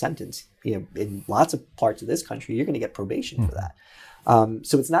of that sentence. In lots of parts of this country, you're going to get probation for that.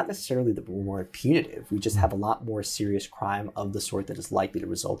 So it's not necessarily that we're more punitive. We just have a lot more serious crime of the sort that is likely to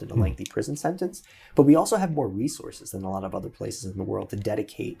result in a lengthy prison sentence. But we also have more resources than a lot of other places in the world to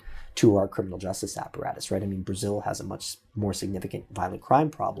dedicate to our criminal justice apparatus, right? Brazil has a much more significant violent crime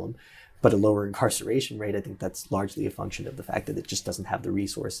problem, but a lower incarceration rate. I think that's largely a function of the fact that it just doesn't have the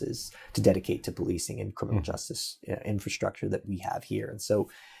resources to dedicate to policing and criminal justice infrastructure that we have here. And so,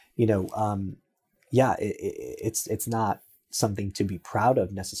 it's not something to be proud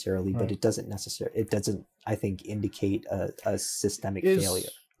of necessarily, but it doesn't, I think, indicate a systemic failure.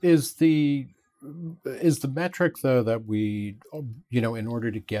 Is the metric, though, that we, in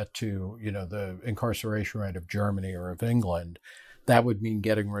order to get to, the incarceration rate of Germany or of England, that would mean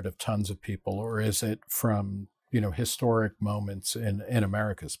getting rid of tons of people, or is it from, historic moments in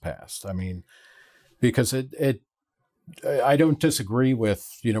America's past? I mean, because I don't disagree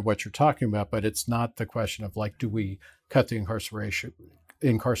with, what you're talking about, but it's not the question of like, do we cut the incarceration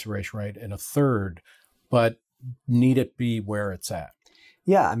rate in a third, but need it be where it's at?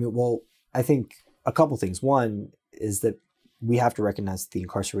 Yeah, I mean, well, I think a couple things. One is that we have to recognize that the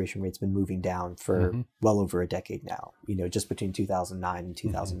incarceration rate's been moving down for well over a decade now. Just between 2009 and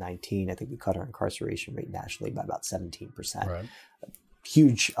 2019, I think we cut our incarceration rate nationally by about 17%. Right.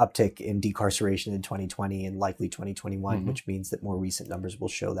 Huge uptick in decarceration in 2020 and likely 2021, which means that more recent numbers will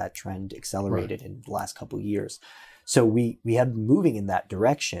show that trend accelerated in the last couple of years. So we have been moving in that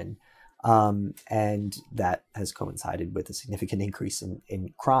direction. And that has coincided with a significant increase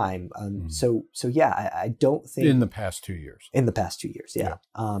in crime. So yeah, I don't think in the past 2 years. In the past 2 years, yeah.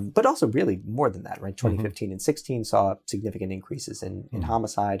 But also really more than that, right? 2015 and 16 saw significant increases in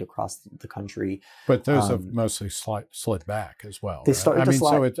homicide across the country. But those have mostly slid back as well. They right? started to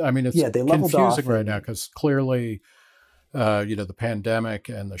slide. It's they leveled confusing off right now because clearly, the pandemic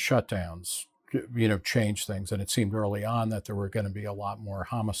and the shutdowns change things. And it seemed early on that there were going to be a lot more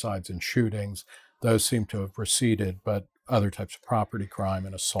homicides and shootings. Those seem to have receded, but other types of property crime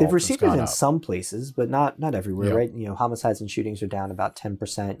and assault they've receded in up. some places, but not everywhere, right? Homicides and shootings are down about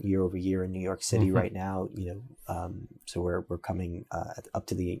 10% year over year in New York City right now. So we're coming up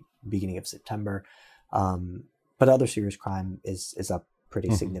to the beginning of September, but other serious crime is up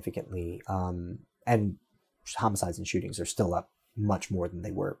pretty significantly, and homicides and shootings are still up much more than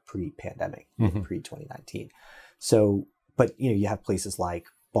they were pre-pandemic, pre-2019. So, but you have places like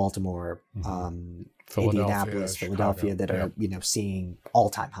Baltimore, Indianapolis, Philadelphia that are seeing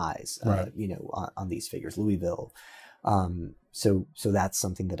all-time highs, on these figures. Louisville. So that's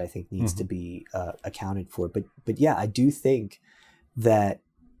something that I think needs to be accounted for. But yeah, I do think that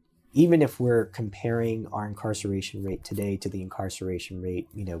even if we're comparing our incarceration rate today to the incarceration rate,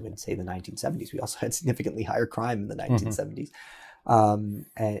 in say the 1970s, we also had significantly higher crime in the 1970s.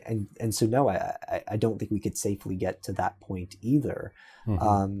 And so no, I don't think we could safely get to that point either.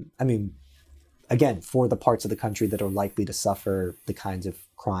 I mean, again, for the parts of the country that are likely to suffer the kinds of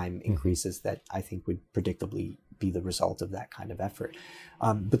crime increases that I think would predictably be the result of that kind of effort.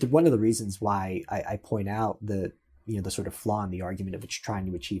 But one of the reasons why I point out the sort of flaw in the argument of trying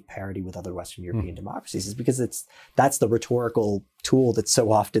to achieve parity with other Western European democracies is because that's the rhetorical tool that's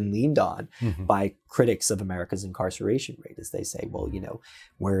so often leaned on by critics of America's incarceration rate, as they say, well,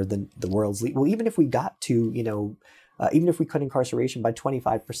 we're the world's lead. Well, even if we got to, even if we cut incarceration by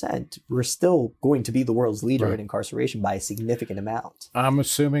 25%, we're still going to be the world's leader in incarceration by a significant amount. I'm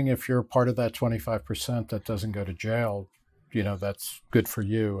assuming if you're part of that 25% that doesn't go to jail, that's good for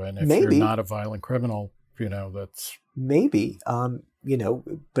you. And if you're not a violent criminal, that's maybe,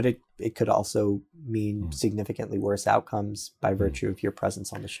 but it could also mean significantly worse outcomes by virtue of your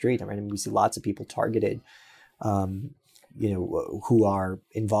presence on the street. I mean, we see lots of people targeted, who are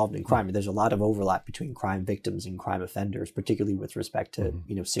involved in crime. There's a lot of overlap between crime victims and crime offenders, particularly with respect to,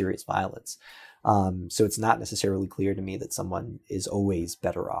 serious violence. So it's not necessarily clear to me that someone is always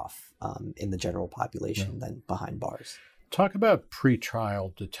better off in the general population than behind bars. Talk about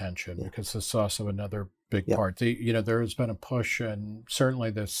pretrial detention, because this is also another big part. There has been a push, and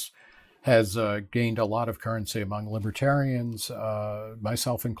certainly this has gained a lot of currency among libertarians,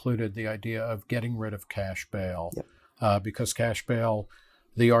 myself included, the idea of getting rid of cash bail. Because cash bail,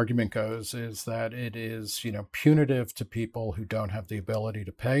 the argument goes, is that it is, punitive to people who don't have the ability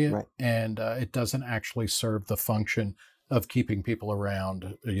to pay it, and it doesn't actually serve the function of keeping people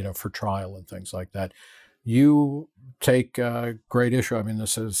around, for trial and things like that. You take great issue. I mean,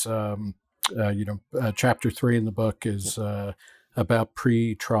 this is, chapter 3 in the book is about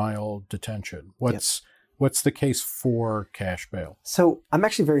pre-trial detention. What's the case for cash bail? So I'm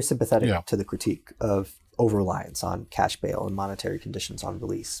actually very sympathetic to the critique of over-reliance on cash bail and monetary conditions on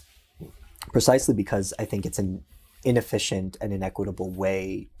release, precisely because I think it's an inefficient and inequitable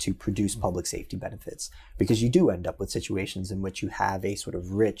way to produce public safety benefits, because you do end up with situations in which you have a sort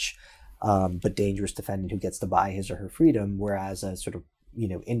of rich but dangerous defendant who gets to buy his or her freedom, whereas a sort of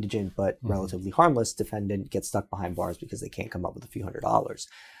indigent but relatively harmless defendant gets stuck behind bars because they can't come up with a few $100s.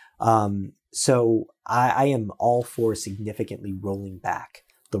 So I am all for significantly rolling back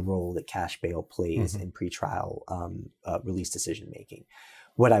the role that cash bail plays in pretrial release decision making.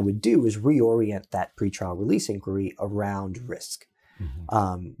 what I would do is reorient that pretrial release inquiry around risk,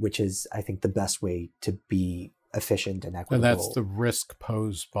 which is, I think, the best way to be efficient and equitable. And that's the risk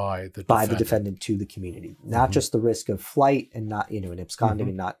posed by the defendant to the community, not just the risk of flight and not, and absconding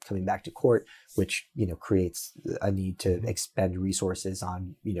and not coming back to court, which, creates a need to expend resources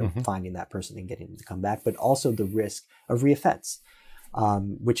on, finding that person and getting them to come back, but also the risk of reoffense,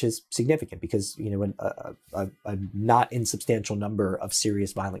 which is significant because, when a not insubstantial number of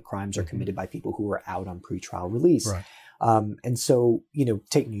serious violent crimes are committed by people who are out on pretrial release. Right. And so,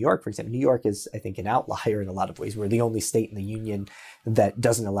 take New York, for example. New York is, I think, an outlier in a lot of ways. We're the only state in the union that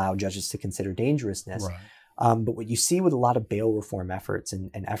doesn't allow judges to consider dangerousness. Right. But what you see with a lot of bail reform efforts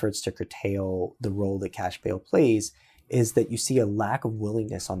and efforts to curtail the role that cash bail plays is that you see a lack of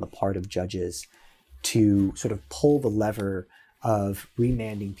willingness on the part of judges to sort of pull the lever of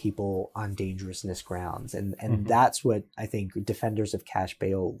remanding people on dangerousness grounds. And that's what I think defenders of cash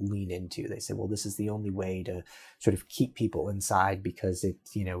bail lean into. They say, well, this is the only way to sort of keep people inside because it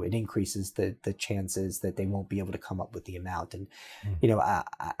increases the chances that they won't be able to come up with the amount. And,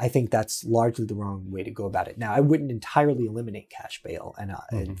 I think that's largely the wrong way to go about it. Now, I wouldn't entirely eliminate cash bail, and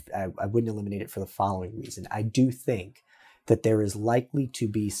I wouldn't eliminate it for the following reason. I do think that there is likely to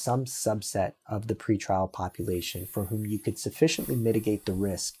be some subset of the pretrial population for whom you could sufficiently mitigate the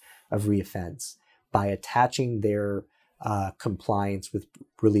risk of reoffense by attaching their compliance with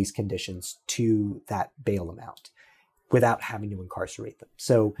release conditions to that bail amount without having to incarcerate them.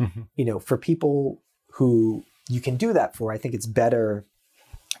 So, for people who you can do that for, I think it's better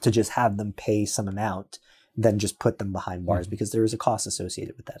to just have them pay some amount than just put them behind bars because there is a cost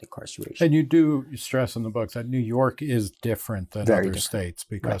associated with that incarceration. And you do stress in the book that New York is different than other states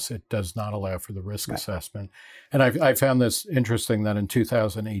because it does not allow for the risk assessment. And I found this interesting that in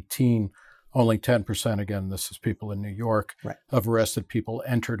 2018, only 10%, again, this is people in New York, of arrested people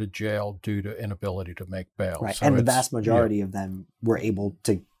entered a jail due to inability to make bail. Right. So and the vast majority of them were able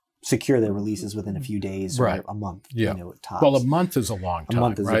to secure their releases within a few days or a month, tops. Well, a month is a long time, a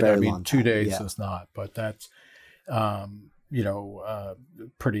month is right? A very I mean, long 2 time. days is not, but that's,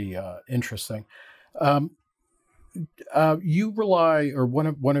 pretty interesting. You rely, or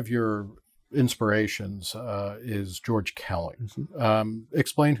one of your inspirations is George Kelling.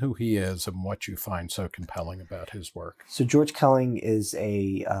 Explain who he is and what you find so compelling about his work. So George Kelling is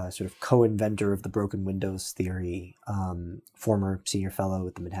a sort of co-inventor of the broken windows theory, former senior fellow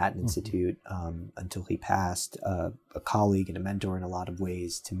at the Manhattan Institute until he passed, a colleague and a mentor in a lot of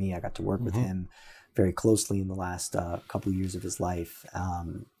ways to me. I got to work with him very closely in the last couple of years of his life.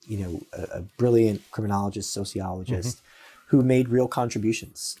 A brilliant criminologist, sociologist, who made real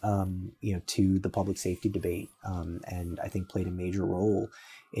contributions, to the public safety debate, and I think played a major role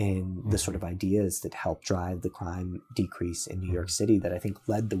in the sort of ideas that helped drive the crime decrease in New York City that I think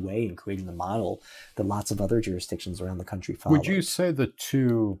led the way in creating the model that lots of other jurisdictions around the country followed. Would you say the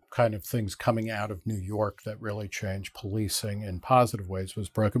two kind of things coming out of New York that really changed policing in positive ways was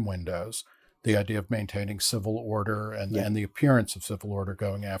broken windows, the idea of maintaining civil order and the appearance of civil order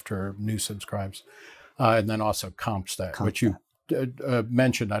going after nuisance crimes, and then also Compstat, which you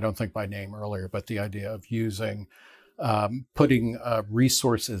mentioned, I don't think by name earlier, but the idea of using, putting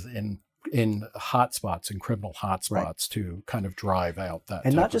resources in hotspots, in criminal hotspots to kind of drive out that.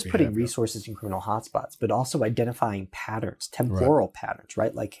 And not just behavior. putting resources in criminal hotspots, but also identifying patterns, temporal patterns,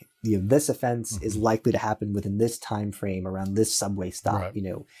 right? Like, this offense is likely to happen within this time frame around this subway stop,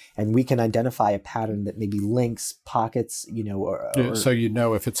 and we can identify a pattern that maybe links pockets,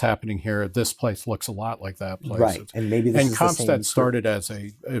 so if it's happening here, this place looks a lot like that place. Right. And maybe this is Compstat the same started as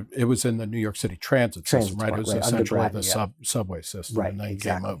it was in the New York City transit system, right? It was essentially the subway system, and then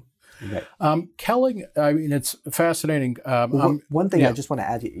came up. Right. Kelling, I mean, it's fascinating. One thing I just want to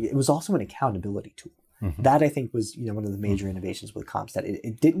add, it was also an accountability tool. That I think was, one of the major innovations with Compstat.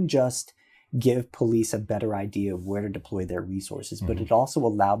 It didn't just give police a better idea of where to deploy their resources, but it also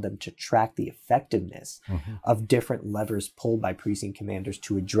allowed them to track the effectiveness of different levers pulled by precinct commanders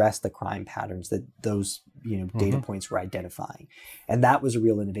to address the crime patterns that those, data points were identifying. And that was a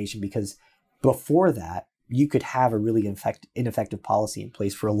real innovation because before that, you could have a really ineffective policy in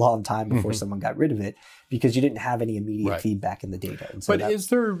place for a long time before someone got rid of it because you didn't have any immediate feedback in the data. And so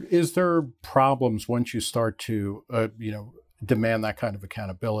is there problems once you start to demand that kind of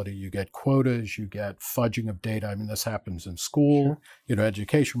accountability? You get quotas, you get fudging of data. I mean, this happens in school,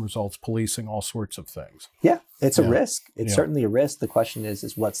 education results, policing, all sorts of things. Yeah, it's a risk. It's certainly a risk. The question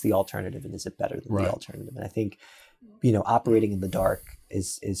is what's the alternative, and is it better than the alternative? And I think, operating in the dark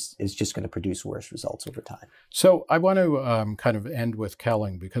is just going to produce worse results over time. So I want to kind of end with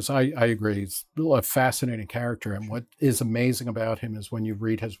Kelling, because I agree he's a fascinating character, and what is amazing about him is when you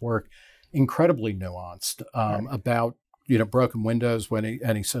read his work, incredibly nuanced about broken windows.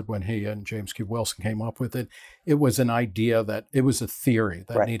 He said when he and James Q. Wilson came up with it, it was an idea that it was a theory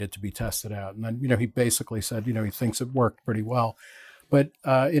that needed to be tested out, and then he basically said he thinks it worked pretty well. But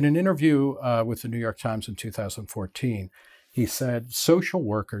in an interview with the New York Times in 2014, he said, social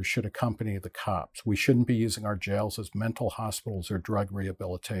workers should accompany the cops. We shouldn't be using our jails as mental hospitals or drug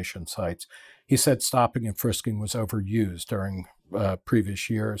rehabilitation sites. He said stopping and frisking was overused during previous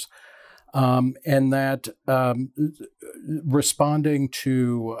years. And that responding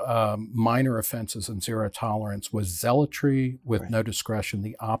to minor offenses and zero tolerance was zealotry with no discretion,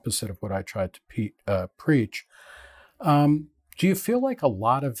 the opposite of what I tried to preach. Do you feel like a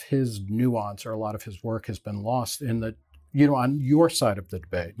lot of his nuance or a lot of his work has been lost in the, on your side of the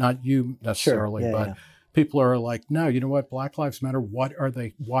debate? Not you necessarily, but people are like, no, you know what? Black Lives Matter. Why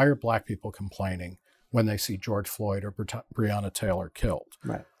are Black people complaining when they see George Floyd or Breonna Taylor killed?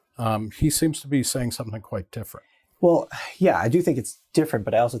 Right. He seems to be saying something quite different. Well, yeah, I do think it's different,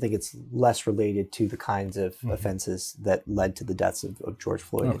 but I also think it's less related to the kinds of offenses that led to the deaths of George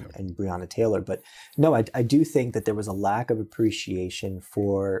Floyd and Breonna Taylor. But no, I do think that there was a lack of appreciation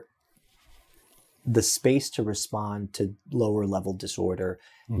for the space to respond to lower level disorder,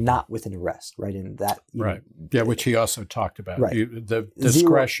 not with an arrest, right? And that, which he also talked about, the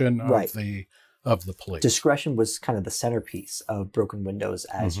discretion of the police. Discretion was kind of the centerpiece of Broken Windows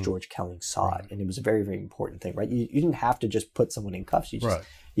as George Kelling saw it. And it was a very, very important thing, right? You didn't have to just put someone in cuffs.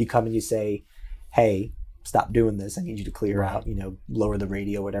 You come and you say, hey, stop doing this. I need you to clear out, lower the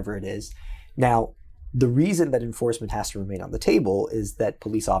radio, whatever it is. Now, the reason that enforcement has to remain on the table is that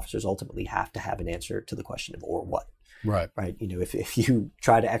police officers ultimately have to have an answer to the question of or what. Right. If you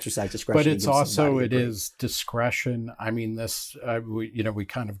try to exercise discretion, but it's also is discretion. I mean, we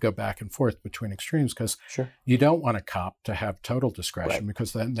kind of go back and forth between extremes because you don't want a cop to have total discretion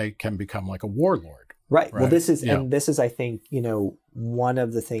because then they can become like a warlord. Right. Well, this is I think one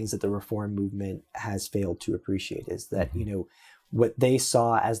of the things that the reform movement has failed to appreciate is that what they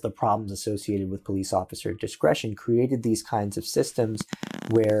saw as the problems associated with police officer discretion created these kinds of systems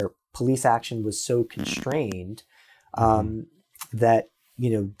where police action was so constrained that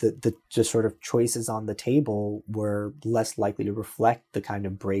the just sort of choices on the table were less likely to reflect the kind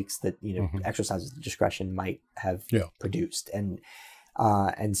of breaks that exercises of discretion might have produced, and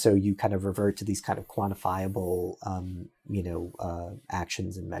so you kind of revert to these kind of quantifiable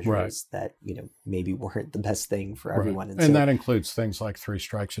actions and measures that maybe weren't the best thing for everyone, and that includes things like 3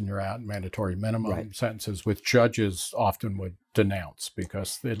 strikes and you're out, and mandatory minimum sentences, which judges often would denounce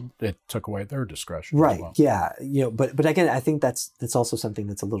because it took away their discretion. Right. Well. Yeah. But again, I think that's also something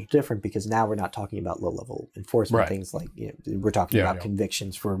that's a little different because now we're not talking about low level enforcement things like we're talking about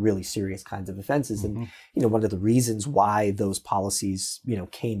convictions for really serious kinds of offenses, and one of the reasons why those policies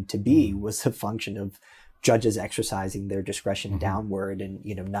came to be was a function of judges exercising their discretion downward and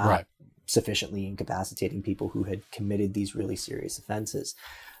not sufficiently incapacitating people who had committed these really serious offenses,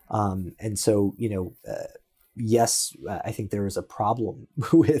 and so yes, I think there is a problem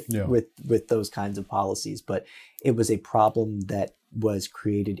with those kinds of policies, but it was a problem that was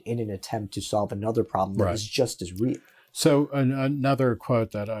created in an attempt to solve another problem that was just as real. So another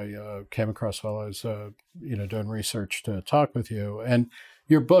quote that I came across while I was doing research to talk with you, and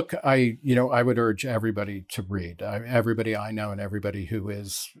your book, I would urge everybody to read. Everybody I know and everybody who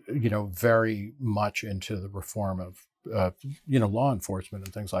is very much into the reform of law enforcement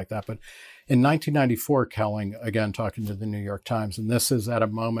and things like that. But in 1994, Kelling, again, talking to the New York Times, and this is at a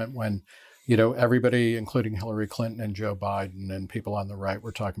moment when, everybody, including Hillary Clinton and Joe Biden and people on the right,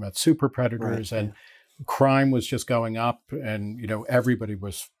 were talking about super predators and crime was just going up, and, everybody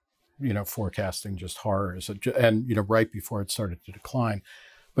was, forecasting just horrors and, right before it started to decline.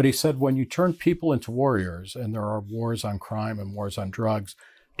 But he said, when you turn people into warriors and there are wars on crime and wars on drugs,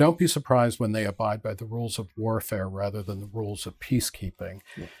 don't be surprised when they abide by the rules of warfare rather than the rules of peacekeeping.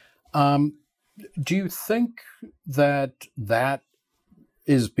 Do you think that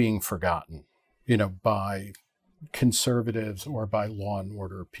is being forgotten, by conservatives or by law and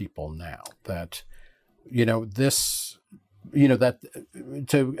order people now? That,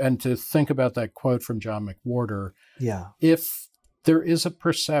 to think about that quote from John McWhorter, if there is a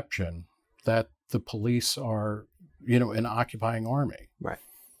perception that the police are, an occupying army. Right.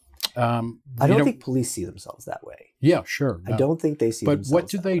 I don't think police see themselves that way. Yeah, sure. No. I don't think they see themselves But what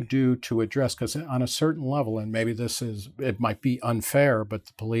do they way. do to address? Because on a certain level, and maybe it might be unfair, but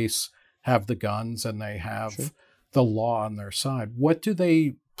the police have the guns and they have the law on their side. What do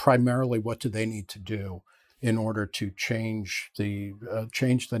they need to do in order to change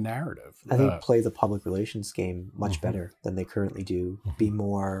the narrative? I think play the public relations game much better than they currently do. Be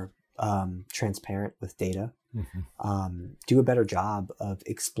more transparent with data. Do a better job of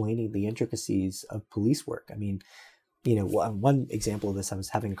explaining the intricacies of police work. I mean, one example of this, I was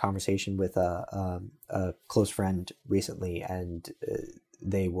having a conversation with a close friend recently, and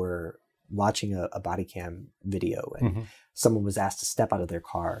they were watching a body cam video, and someone was asked to step out of their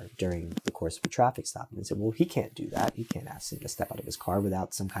car during the course of a traffic stop. And they said, well, he can't do that. He can't ask him to step out of his car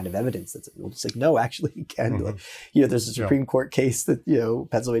without some kind of evidence. That's it's like, no, actually he can. Like, there's a Supreme Court case that,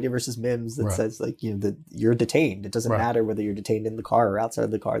 Pennsylvania versus Mims that says that you're detained. It doesn't matter whether you're detained in the car or outside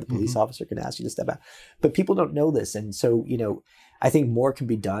of the car. The police officer can ask you to step out. But people don't know this. And so, I think more can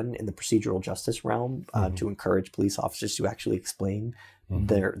be done in the procedural justice realm to encourage police officers to actually explain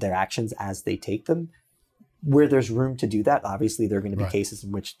their actions as they take them. Where there's room to do that, obviously there are going to be cases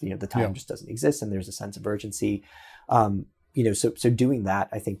in which the time just doesn't exist and there's a sense of urgency. So doing that,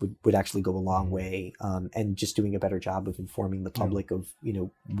 I think would actually go a long way, and just doing a better job of informing the public of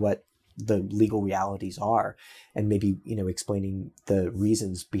what the legal realities are, and maybe explaining the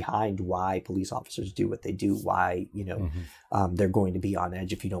reasons behind why police officers do what they do, why they're going to be on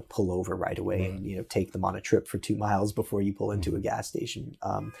edge if you don't pull over right away and take them on a trip for 2 miles before you pull into a gas station.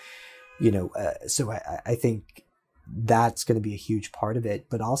 So I think that's going to be a huge part of it,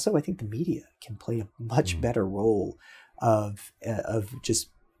 but also I think the media can play a much better role of just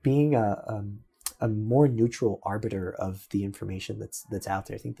being a more neutral arbiter of the information that's out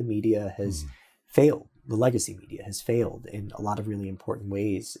there. I think the media has failed. The legacy media has failed in a lot of really important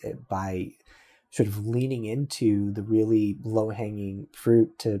ways by sort of leaning into the really low-hanging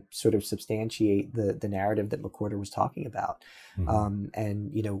fruit to sort of substantiate the narrative that McWhorter was talking about,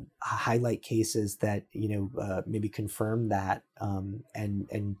 and highlight cases that maybe confirm that,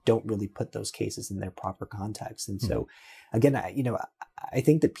 and don't really put those cases in their proper context. And so, again, I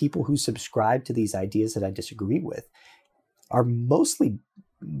think that people who subscribe to these ideas that I disagree with are mostly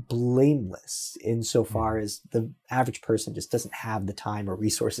blameless insofar as the average person just doesn't have the time or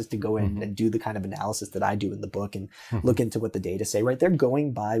resources to go in and do the kind of analysis that I do in the book and look into what the data say, right? They're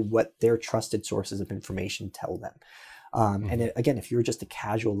going by what their trusted sources of information tell them. And again, if you're just a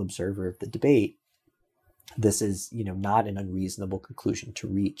casual observer of the debate, this is, not an unreasonable conclusion to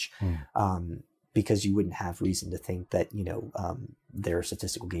reach, because you wouldn't have reason to think that, there are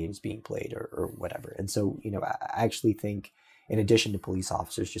statistical games being played or whatever. And so, I actually think, in addition to police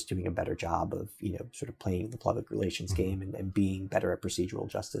officers just doing a better job of, sort of playing the public relations game and being better at procedural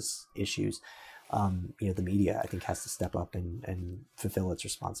justice issues, the media, I think, has to step up and fulfill its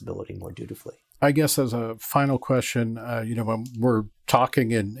responsibility more dutifully. I guess as a final question, when we're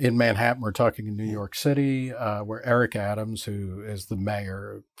talking in Manhattan, we're talking in New York City, where Eric Adams, who is the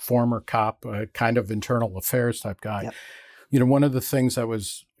mayor, former cop, kind of internal affairs type guy, one of the things that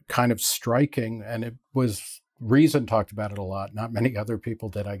was kind of striking, and it was Reason talked about it a lot, not many other people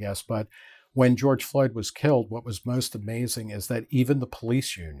did, I guess, but when George Floyd was killed, what was most amazing is that even the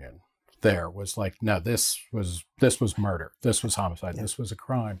police union there was like, no, this was murder, this was homicide, this was a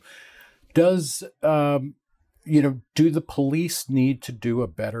crime. Does, do the police need to do a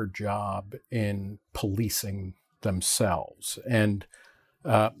better job in policing themselves? And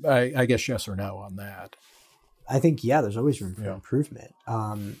I guess yes or no on that. I think, there's always room for improvement.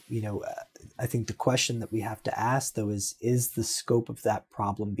 I think the question that we have to ask, though, is the scope of that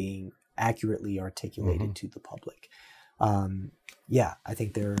problem being accurately articulated to the public? I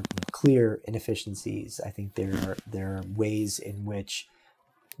think there are clear inefficiencies. I think there are ways in which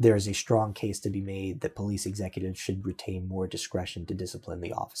there is a strong case to be made that police executives should retain more discretion to discipline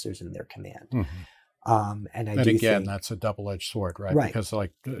the officers in their command. And again, that's a double-edged sword, right? Because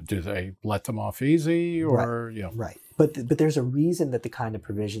do they let them off easy or, Right. But there's a reason that the kind of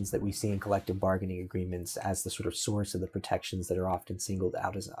provisions that we see in collective bargaining agreements as the sort of source of the protections that are often singled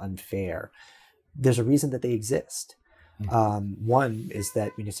out as unfair, there's a reason that they exist. One is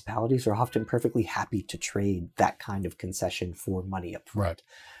that municipalities are often perfectly happy to trade that kind of concession for money up front.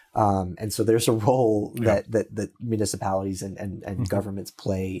 And so there's a role that municipalities and governments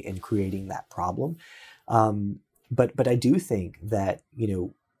play in creating that problem. But I do think that,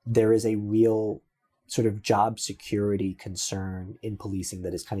 there is a real sort of job security concern in policing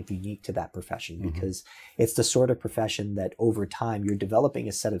that is kind of unique to that profession, because it's the sort of profession that over time you're developing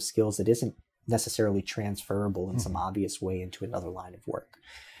a set of skills that isn't necessarily transferable in some obvious way into another line of work.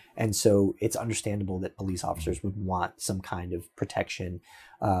 And so it's understandable that police officers would want some kind of protection,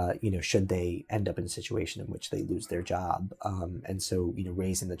 should they end up in a situation in which they lose their job. And so,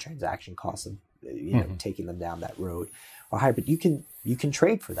 raising the transaction costs of, taking them down that road or higher. But you can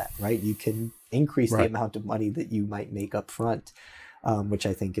trade for that, right? You can increase the amount of money that you might make up front, which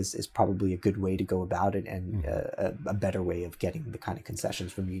I think is probably a good way to go about it, and a better way of getting the kind of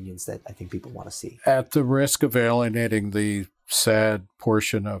concessions from unions that I think people want to see. At the risk of alienating the sad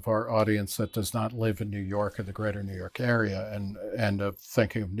portion of our audience that does not live in New York or the greater New York area, and of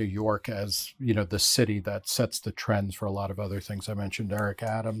thinking of New York as, the city that sets the trends for a lot of other things. I mentioned Eric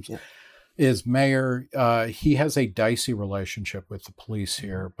Adams. Yeah. Is mayor. He has a dicey relationship with the police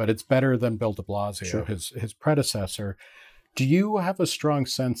here, but it's better than Bill de Blasio, his predecessor. Do you have a strong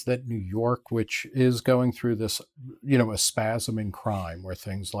sense that New York, which is going through this, a spasm in crime where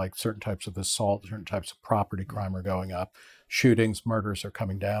things like certain types of assault, certain types of property crime are going up, shootings, murders are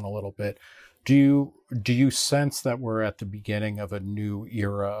coming down a little bit. Do you sense that we're at the beginning of a new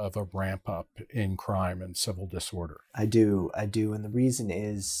era of a ramp up in crime and civil disorder? I do. And the reason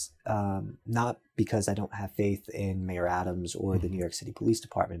is not because I don't have faith in Mayor Adams or the New York City Police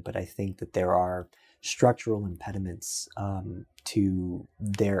Department, but I think that there are structural impediments to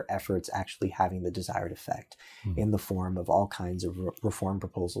their efforts actually having the desired effect in the form of all kinds of reform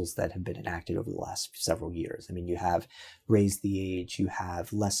proposals that have been enacted over the last several years. I mean, you have raised the age, you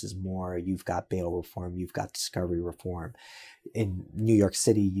have less is more, you've got bail reform, you've got discovery reform. In New York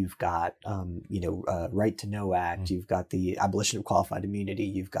City, you've got, Right to Know Act, you've got the abolition of qualified immunity,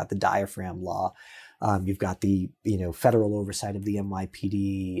 you've got the diaphragm law, you've got the, federal oversight of the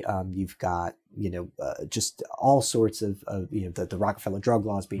NYPD, you've got, just all sorts of the Rockefeller drug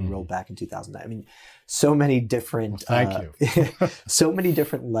laws being rolled back in 2009. I mean, so many different, so many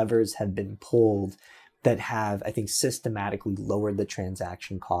different levers have been pulled that have, I think, systematically lowered the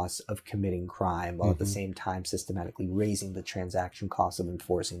transaction costs of committing crime, while at the same time systematically raising the transaction costs of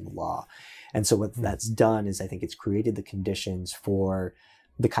enforcing the law. And so what that's done is, I think it's created the conditions for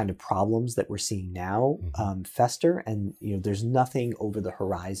the kind of problems that we're seeing now fester. And, there's nothing over the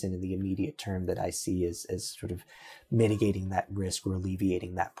horizon in the immediate term that I see as sort of mitigating that risk or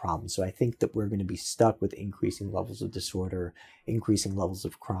alleviating that problem. So I think that we're going to be stuck with increasing levels of disorder, increasing levels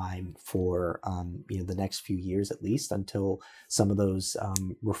of crime for, the next few years, at least, until some of those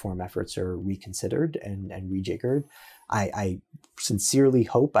reform efforts are reconsidered and rejiggered. I sincerely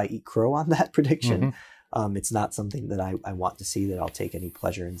hope I eat crow on that prediction. It's not something that I want to see, that I'll take any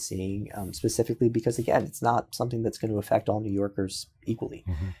pleasure in seeing, specifically because, again, it's not something that's going to affect all New Yorkers equally.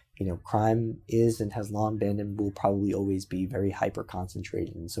 Crime is and has long been and will probably always be very hyper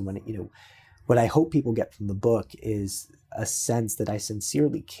concentrated. And so what I hope people get from the book is a sense that I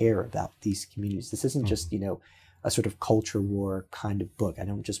sincerely care about these communities. This isn't just, a sort of culture war kind of book. I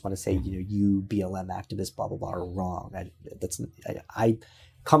don't just want to say, you BLM activists, blah, blah, blah, are wrong. I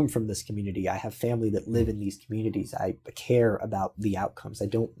come from this community. I have family that live in these communities. I care about the outcomes. I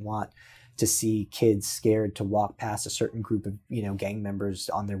don't want to see kids scared to walk past a certain group of, gang members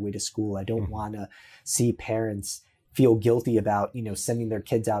on their way to school. I don't want to see parents feel guilty about, sending their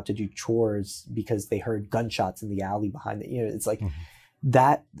kids out to do chores because they heard gunshots in the alley behind it. It's like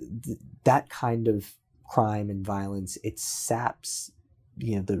that kind of crime and violence, it saps,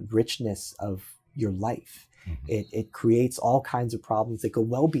 the richness of your life. It creates all kinds of problems that go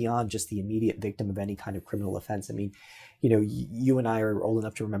well beyond just the immediate victim of any kind of criminal offense. I mean, you and I are old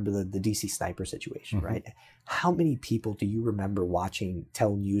enough to remember the DC sniper situation, right? How many people do you remember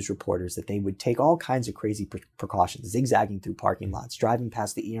tell news reporters that they would take all kinds of crazy precautions, zigzagging through parking lots, driving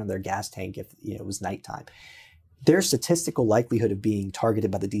past the ear on their gas tank if it was nighttime? Their statistical likelihood of being targeted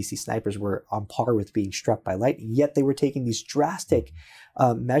by the DC snipers were on par with being struck by lightning, yet they were taking these drastic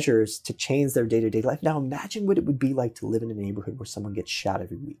measures to change their day-to-day life. Now imagine what it would be like to live in a neighborhood where someone gets shot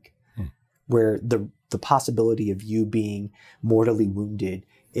every week, where the possibility of you being mortally wounded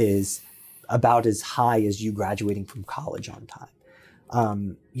is about as high as you graduating from college on time.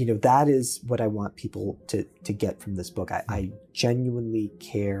 That is what I want people to get from this book. I genuinely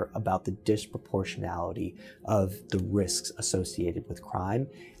care about the disproportionality of the risks associated with crime.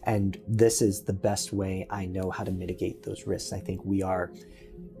 And this is the best way I know how to mitigate those risks. I think we are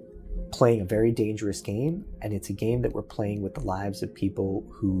playing a very dangerous game, and it's a game that we're playing with the lives of people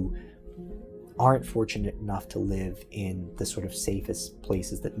who aren't fortunate enough to live in the sort of safest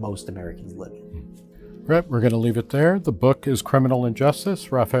places that most Americans live in. Right, we're going to leave it there. The book is Criminal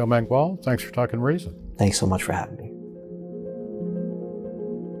Injustice. Rafael Mangual, thanks for talking Reason. Thanks so much for having me.